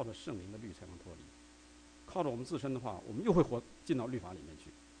须要靠着圣灵的律才能脱离。靠着我们自身的话，我们又会进到律法里面去。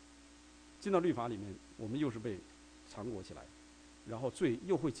进到律法里面，我们又是被缠裹起来，然后罪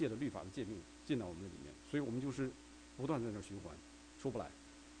又会借着律法的诫命进到我们的里面，所以我们就是不断在那循环，出不来。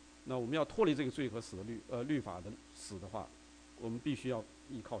那我们要脱离这个罪和死的律法的死的话，我们必须要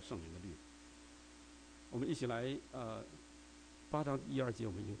依靠圣灵的律。我们一起来8章1、2节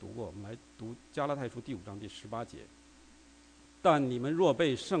我们已经读过，我们来读加拉太书第5章第18节。但你们若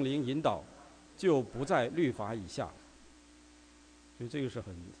被圣灵引导，就不在律法以下。所以这个是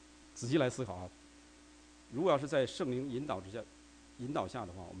很仔细来思考啊。如果要是在圣灵引导下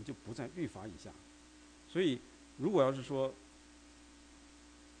的话，我们就不在律法以下。所以如果要是说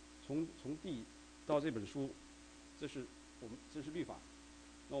从地到这本书，这是律法，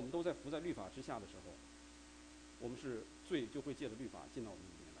那我们都服在律法之下的时候，我们是罪就会借着律法进到我们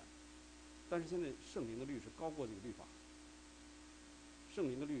里面来。但是现在圣灵的律是高过这个律法，圣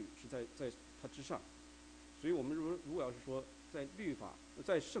灵的律是在它之上，所以我们如果要是说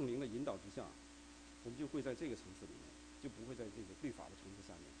在圣灵的引导之下，我们就会在这个层次里面，就不会在这个律法的层次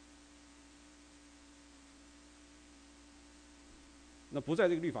下面。那不在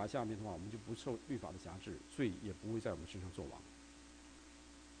这个律法下面的话，我们就不受律法的辖制，罪也不会在我们身上作王。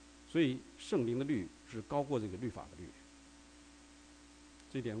所以圣灵的律是高过这个律法的律。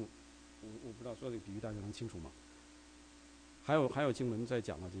这一点我不知道说这个比喻大家能清楚吗？还有经文在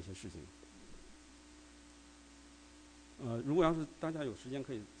讲到这些事情。如果要是大家有时间，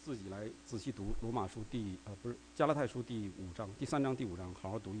可以自己来仔细读罗马书加拉太书第3章第5章，好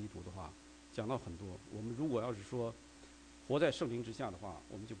好读一读的话，讲到很多。我们如果要是说活在圣灵之下的话，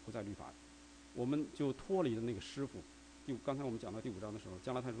我们就不在律法，我们就脱离了那个师傅。刚才我们讲到第5章的时候，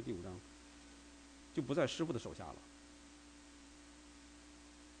加拉太书第5章就不在师傅的手下了。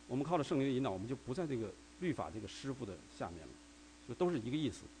我们靠着圣灵的引导，我们就不在这个律法这个师傅的下面了，就都是一个意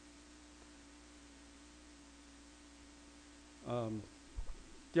思。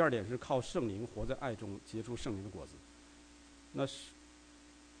第2点是靠圣灵活在爱中，结出圣灵的果子。那是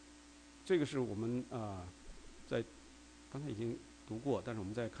这个是我们在刚才已经读过，但是我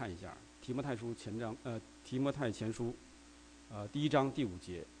们再看一下提摩太前书第1章第5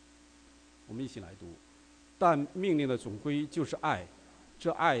节，我们一起来读。但命令的总归就是爱，这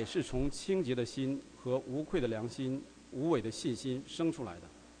爱是从清洁的心和无愧的良心、无伪的信心生出来的。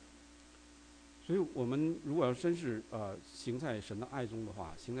所以我们如果要真是行在神的爱中的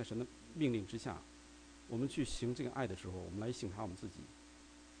话，行在神的命令之下，我们去行这个爱的时候，我们来省察我们自己。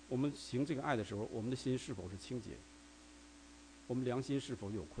我们行这个爱的时候，我们的心是否是清洁？我们良心是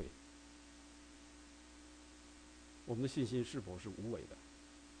否有愧？我们的信心是否是无伪的？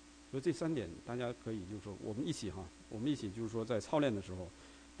所以这3点，大家可以就是说，我们一起就是说，在操练的时候，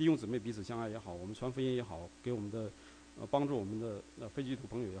弟兄姊妹彼此相爱也好，我们传福音也好，给我们的帮助我们的非基督徒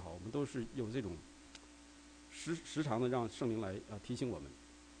朋友也好，我们都是有这种时常的让圣灵来提醒我们，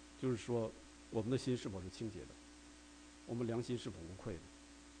就是说我们的心是否是清洁的，我们良心是否无愧的。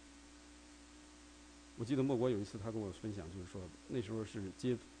我记得莫国有一次他跟我分享，就是说那时候是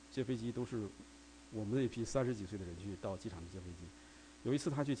接飞机，都是我们那批30几岁的人去到机场去接飞机。有一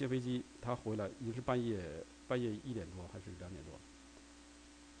次他去接飞机，他回来已经是半夜1点多还是2点多。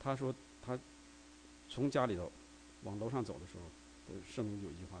他说他从家里头往楼上走的时候，圣灵有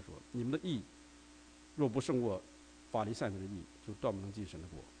一句话说：“你们的义若不胜过法利赛人的义，就断不能进神的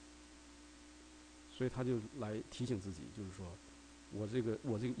国。”所以他就来提醒自己，就是说我这个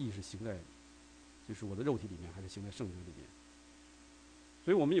义是行在就是我的肉体里面，还是行在圣灵里面。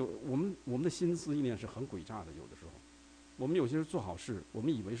所以我们的心思意念是很诡诈的，有的时候我们有些人做好事，我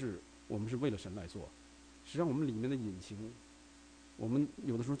们以为我们是为了神来做，实际上我们里面的隐情，我们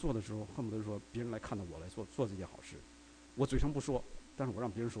有的时候做的时候，恨不得说别人来看到我来做这件好事，我嘴上不说，但是我让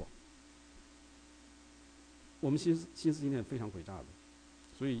别人说。我们心思意念非常诡诈的，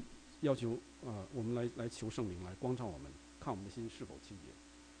所以要求我们来求圣灵来光照我们，看我们的心是否清洁。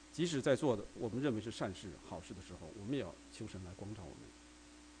即使在做的我们认为是善事好事的时候，我们也要求神来光照我们。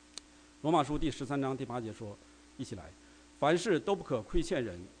罗马书第13章第8节说，一起来，凡事都不可亏欠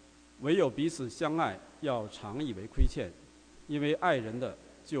人，唯有彼此相爱，要常以为亏欠，因为爱人的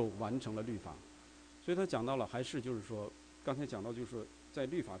就完成了律法。所以他讲到了，还是就是说刚才讲到，就是说在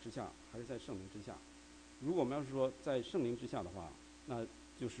律法之下还是在圣灵之下。如果我们要是说在圣灵之下的话，那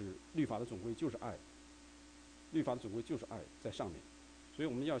就是律法的总归就是爱，律法的总归就是爱在上面。所以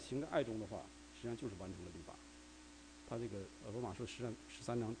我们要行在爱中的话，实际上就是完成了律法。他这个罗马书13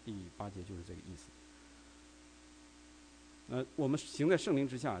章第8节就是这个意思。我们行在圣灵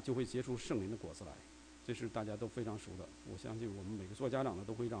之下，就会结出圣灵的果子来，这是大家都非常熟的。我相信我们每个做家长的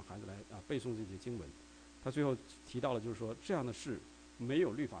都会让孩子来背诵这些经文。他最后提到了，就是说这样的事没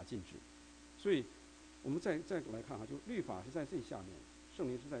有律法禁止。所以我们再来看就律法是在这下面，圣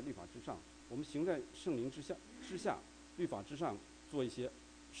灵是在律法之上。我们行在圣灵之下，律法之上做一些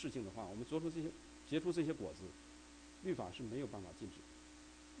事情的话，我们结出这些果子，律法是没有办法禁止，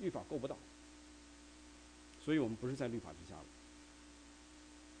律法够不到。所以我们不是在律法之下了。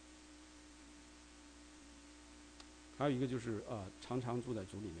还有一个就是常常住在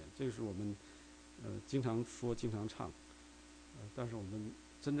主里面，这个是我们经常说经常唱，但是我们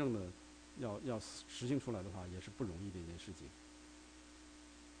真正的要实行出来的话，也是不容易的一件事情。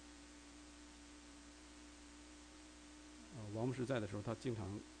王牧师在的时候，他经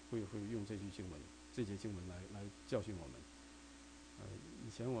常会用这节经文来教训我们。以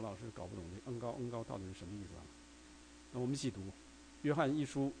前我老是搞不懂这恩高到底是什么意思啊？那我们一起读约翰一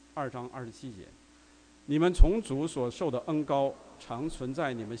书2章27节，你们从主所受的恩高常存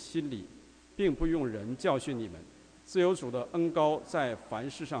在你们心里，并不用人教训你们，自有主的恩高在凡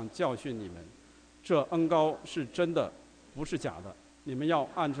事上教训你们，这恩高是真的，不是假的。你们要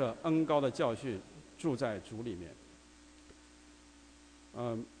按着恩高的教训住在主里面。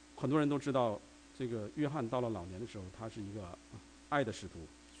很多人都知道，这个约翰到了老年的时候，他是一个爱的使徒，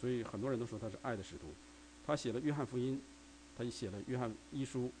所以很多人都说他是爱的使徒。他写了约翰福音，他也写了约翰1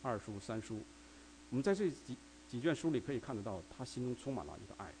书、2书、3书。我们在这几卷书里可以看得到，他心中充满了一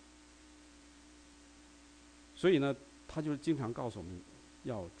个爱。所以呢，他就经常告诉我们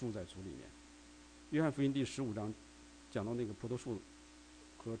要住在主里面。约翰福音第15章讲到那个葡萄树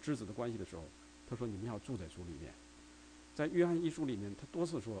和枝子的关系的时候，他说你们要住在主里面。在约翰1书里面，他多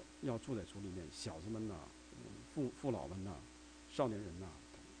次说要住在主里面，小子们呐，父老们呐、少年人呐、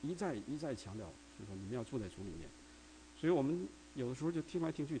一再强调，是说你们要住在主里面。所以我们有的时候就听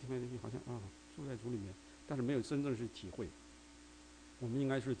来听去，好像住在主里面，但是没有真正是体会。我们应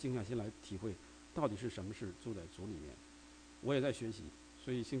该是静下心来体会，到底是什么是住在主里面。我也在学习，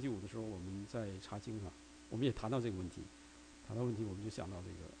所以星期五的时候我们在查经啊，我们也谈到这个问题。谈到问题，我们就想到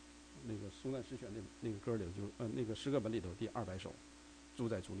那个苏赞诗选那个歌里头，就那个诗歌本里头第200首，住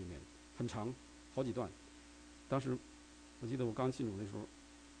在主里面，很长，好几段。当时我记得我刚进主那时候，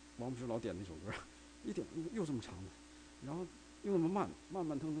王牧师老点那首歌，一点又这么长的，然后又那么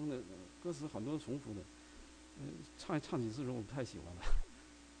慢腾腾的，歌词很多重复的，唱几次的时候我不太喜欢了。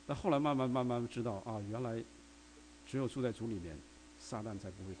但后来慢慢知道啊，原来只有住在主里面，撒旦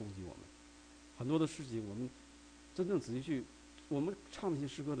才不会攻击我们。很多的事情我们真正仔细去，我们唱那些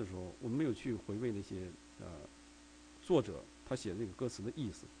诗歌的时候，我们没有去回味那些作者他写那个歌词的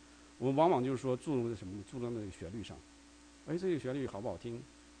意思，我们往往就是说注重在什么呢？注重在那个旋律上。哎，这个旋律好不好听，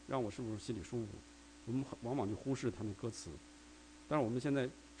让我是不是心里舒服？我们往往就忽视他那歌词。但是我们现在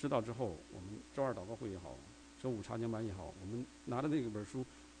知道之后，我们周二祷告会也好，周五查经班也好，我们拿着那个本书，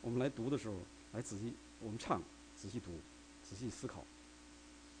我们来读的时候，来仔细我们唱，仔细读，仔细思考，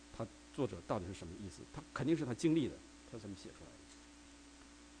他作者到底是什么意思？他肯定是他经历的，他怎么写出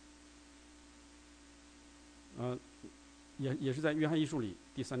来的？也是在约翰一书里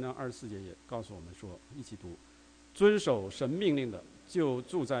第3章24节也告诉我们说，一起读：遵守神命令的，就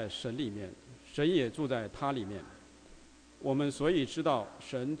住在神里面，神也住在他里面。我们所以知道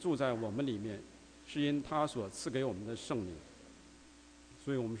神住在我们里面，是因他所赐给我们的圣灵。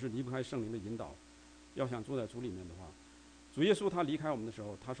所以我们是离不开圣灵的引导。要想住在主里面的话，主耶稣他离开我们的时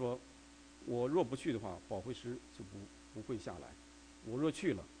候，他说：我若不去的话，保惠师就不会下来；我若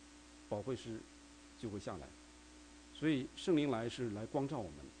去了，保惠师就会下来。所以圣灵来是来光照我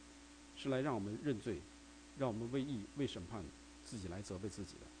们，是来让我们认罪，让我们为义为审判自己来责备自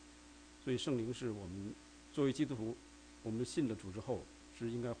己的。所以圣灵是我们作为基督徒，我们信了主之后，是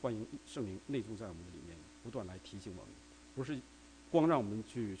应该欢迎圣灵内住在我们的里面，不断来提醒我们，不是光让我们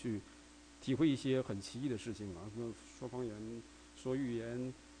去体会一些很奇异的事情啊，说方言、说预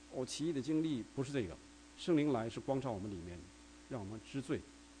言，奇异的经历，不是这个。圣灵来是光照我们里面，让我们知罪、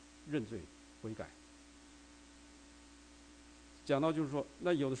认罪、悔改。讲到就是说，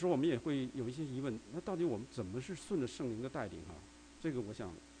那有的时候我们也会有一些疑问，那到底我们怎么是顺着圣灵的带领啊？这个我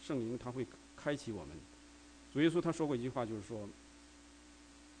想圣灵他会开启我们。主耶稣他说过一句话，就是说，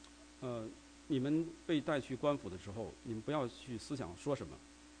你们被带去官府的时候，你们不要去思想说什么，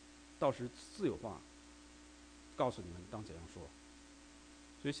到时自有话告诉你们当怎样说。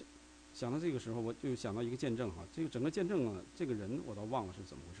所以想到这个时候，我就想到一个见证哈，这个整个见证呢，这个人我倒忘了是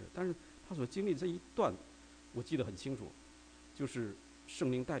怎么回事，但是他所经历这一段，我记得很清楚，就是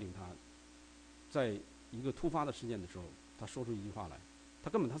圣灵带领他，在一个突发的事件的时候，他说出一句话来，他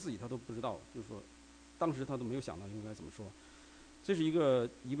根本他自己他都不知道，就是说，当时他都没有想到应该怎么说。这是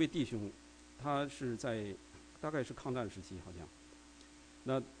一位弟兄，他是在大概是抗战时期好像，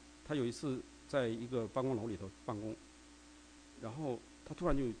那他有一次在一个办公楼里头办公，然后他突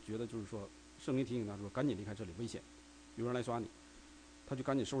然就觉得就是说，圣灵提醒他说赶紧离开这里，危险，有人来抓你，他就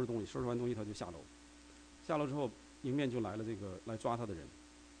赶紧收拾东西，收拾完东西他就下楼，下楼之后迎面就来了这个来抓他的人，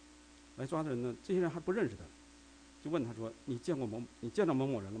来抓的人呢，这些人还不认识他，就问他说你见到某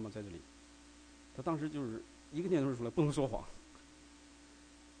某人了吗？在这里，他当时就是一个念头出来，不能说谎，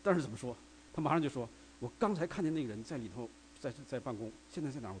但是怎么说？他马上就说：“我刚才看见那个人在里头，在办公，现在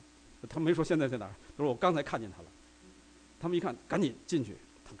在哪儿？”他没说现在在哪儿，他说：“我刚才看见他了。”他们一看，赶紧进去，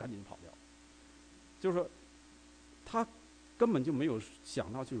他赶紧跑掉。就是说，他根本就没有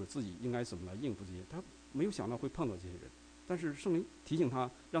想到，就是自己应该怎么来应付这些，他没有想到会碰到这些人。但是圣灵提醒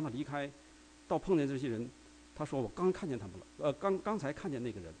他，让他离开，到碰见这些人，他说：“我刚看见他们了，刚才看见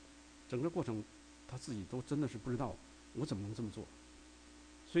那个人。”整个过程，他自己都真的是不知道，我怎么能这么做？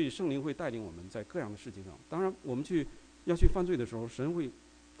所以圣灵会带领我们在各样的事情上。当然，我们要去犯罪的时候，神会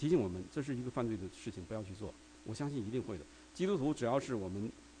提醒我们，这是一个犯罪的事情，不要去做。我相信一定会的。基督徒只要是我们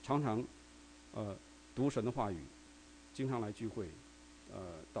常常读神的话语，经常来聚会，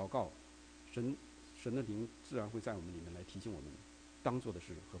祷告，神的灵自然会在我们里面来提醒我们当做的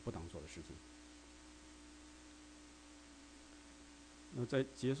事和不当做的事情。那在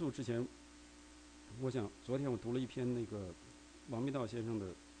结束之前，我想昨天我读了一篇那个王密道先生的，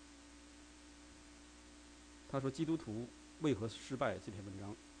他说基督徒为何失败这篇文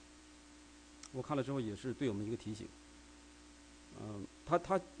章，我看了之后也是对我们一个提醒。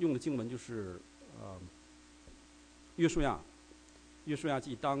他用的经文就是约书亚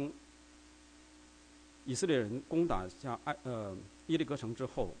记，当以色列人攻打下耶利哥城之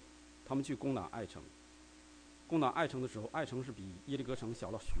后，他们去攻打爱城，攻打爱城的时候，爱城是比耶利哥城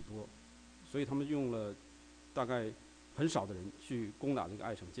小了许多，所以他们用了大概很少的人去攻打这个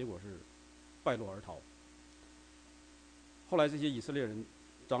爱城，结果是败落而逃。后来这些以色列人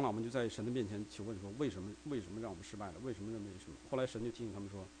长老们就在神的面前求问说：为什么让我们失败了？为什么？后来神就提醒他们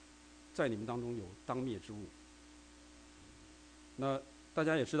说：在你们当中有当灭之物。那大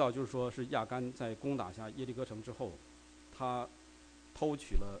家也知道，就是说是亚干在攻打下耶利哥城之后，他偷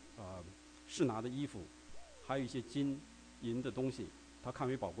取了示拿的衣服，还有一些金银的东西，他看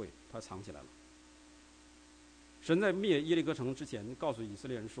为宝贵，他藏起来了。神在灭耶利哥城之前，告诉以色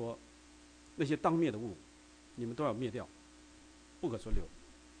列人说：那些当灭的物，你们都要灭掉，不可存留，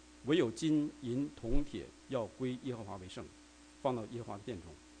唯有金银铜铁要归耶和华为圣，放到耶和华的殿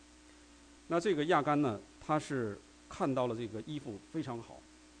中。那这个亚干呢，他是看到了这个衣服非常好，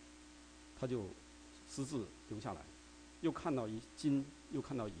他就私自留下来，又看到金，又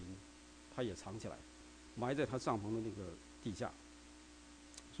看到银，他也藏起来，埋在他帐篷的那个地下。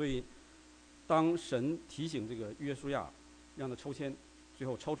所以当神提醒这个约书亚让他抽签，最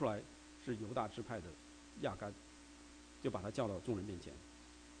后抽出来是犹大支派的亚干，就把他叫到众人面前，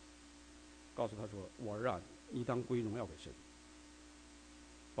告诉他说：我儿啊，你当归荣耀给神，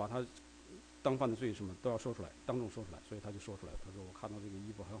把他当犯的罪什么都要说出来，当众说出来。所以他就说出来，他说：我看到这个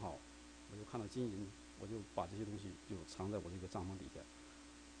衣服很好，我就看到金银，我就把这些东西就藏在我这个帐篷底下。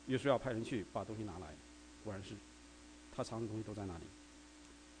约书亚派人去把东西拿来，果然是他藏的东西都在那里。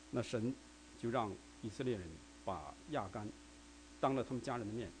那神就让以色列人把亚干当着他们家人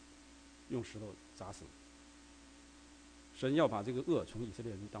的面用石头砸死。神要把这个恶从以色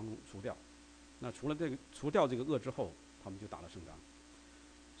列人当中除掉。那除掉这个恶之后，他们就打了胜仗。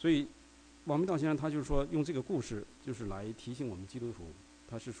所以王明道先生他就是说，用这个故事就是来提醒我们基督徒，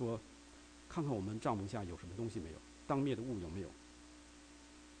他是说，看看我们帐篷下有什么东西没有，当灭的物有没有。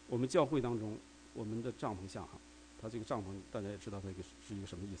我们教会当中，我们的帐篷下他这个帐篷大家也知道它是一个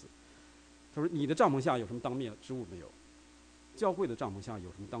什么意思。他说：你的帐篷下有什么当灭之物没有？教会的帐篷下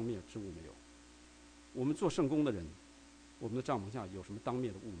有什么当灭之物没有？我们做圣工的人，我们的帐篷下有什么当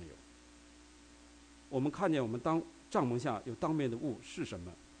灭的物没有？我们看见我们帐篷下有当灭的物是什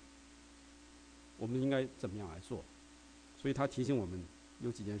么？我们应该怎么样来做？所以他提醒我们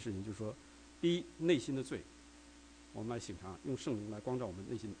有几件事情，就是说，第一，内心的罪，我们来省察，用圣灵来光照我们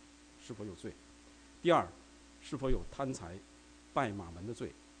内心是否有罪；第二，是否有贪财、拜马门的罪；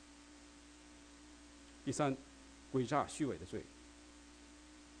第三，诡诈虚伪的罪；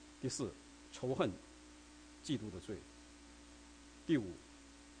第四，仇恨、嫉妒的罪；第五，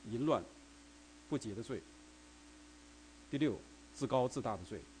淫乱、不洁的罪；第六，自高自大的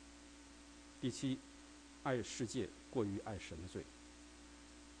罪；第七，爱世界过于爱神的罪。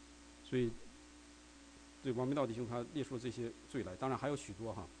所以对王明道弟兄他列出了这些罪来，当然还有许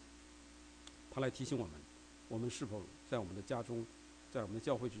多他来提醒我们，我们是否在我们的家中，在我们的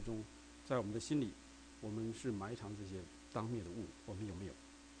教会之中，在我们的心里，我们是埋藏这些当灭的物，我们有没有？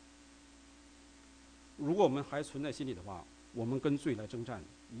如果我们还存在心里的话，我们跟罪来征战，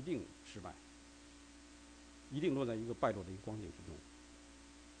一定失败，一定落在一个败落的一个光景之中。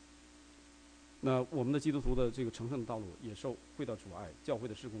那我们的基督徒的这个成圣的道路也会到阻碍，教会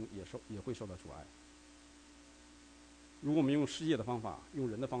的事工也会受到阻碍。如果我们用世界的方法，用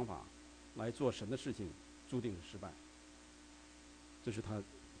人的方法来做神的事情，注定失败。这是他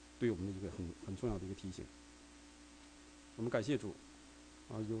对我们的一个很重要的一个提醒。我们感谢主，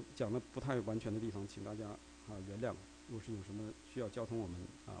有讲的不太完全的地方，请大家原谅。如果是有什么需要交通，我们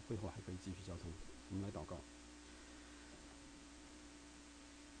会后还可以继续交通。我们来祷告。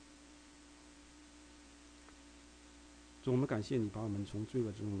主，我们感谢你把我们从罪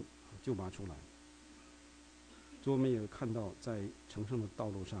恶之中救拔出来。主，我们也看到在成圣的道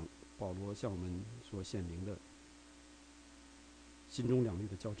路上，保罗向我们所显明的心中两虑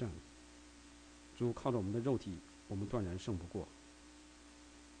的交战。主，靠着我们的肉体，我们断然胜不过。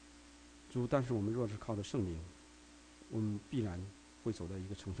主，但是我们若是靠着圣灵，我们必然会走在一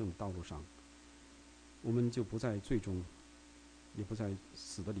个成圣的道路上。我们就不在罪中，也不在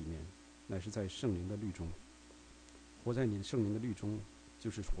死的里面，乃是在圣灵的律中。活在你的圣灵的律中，就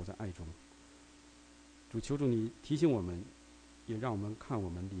是活在爱中。主，求主你提醒我们，也让我们看我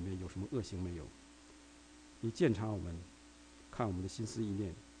们里面有什么恶行没有。你鉴察我们，看我们的心思意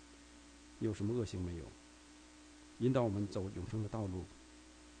念有什么恶行没有，引导我们走永生的道路，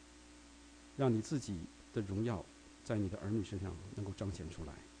让你自己的荣耀在你的儿女身上能够彰显出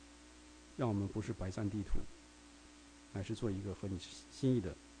来，让我们不是白占地土，乃是做一个合你心意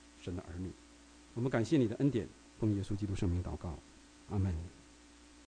的神的儿女。我们感谢你的恩典，奉耶稣基督圣名祷告，阿门。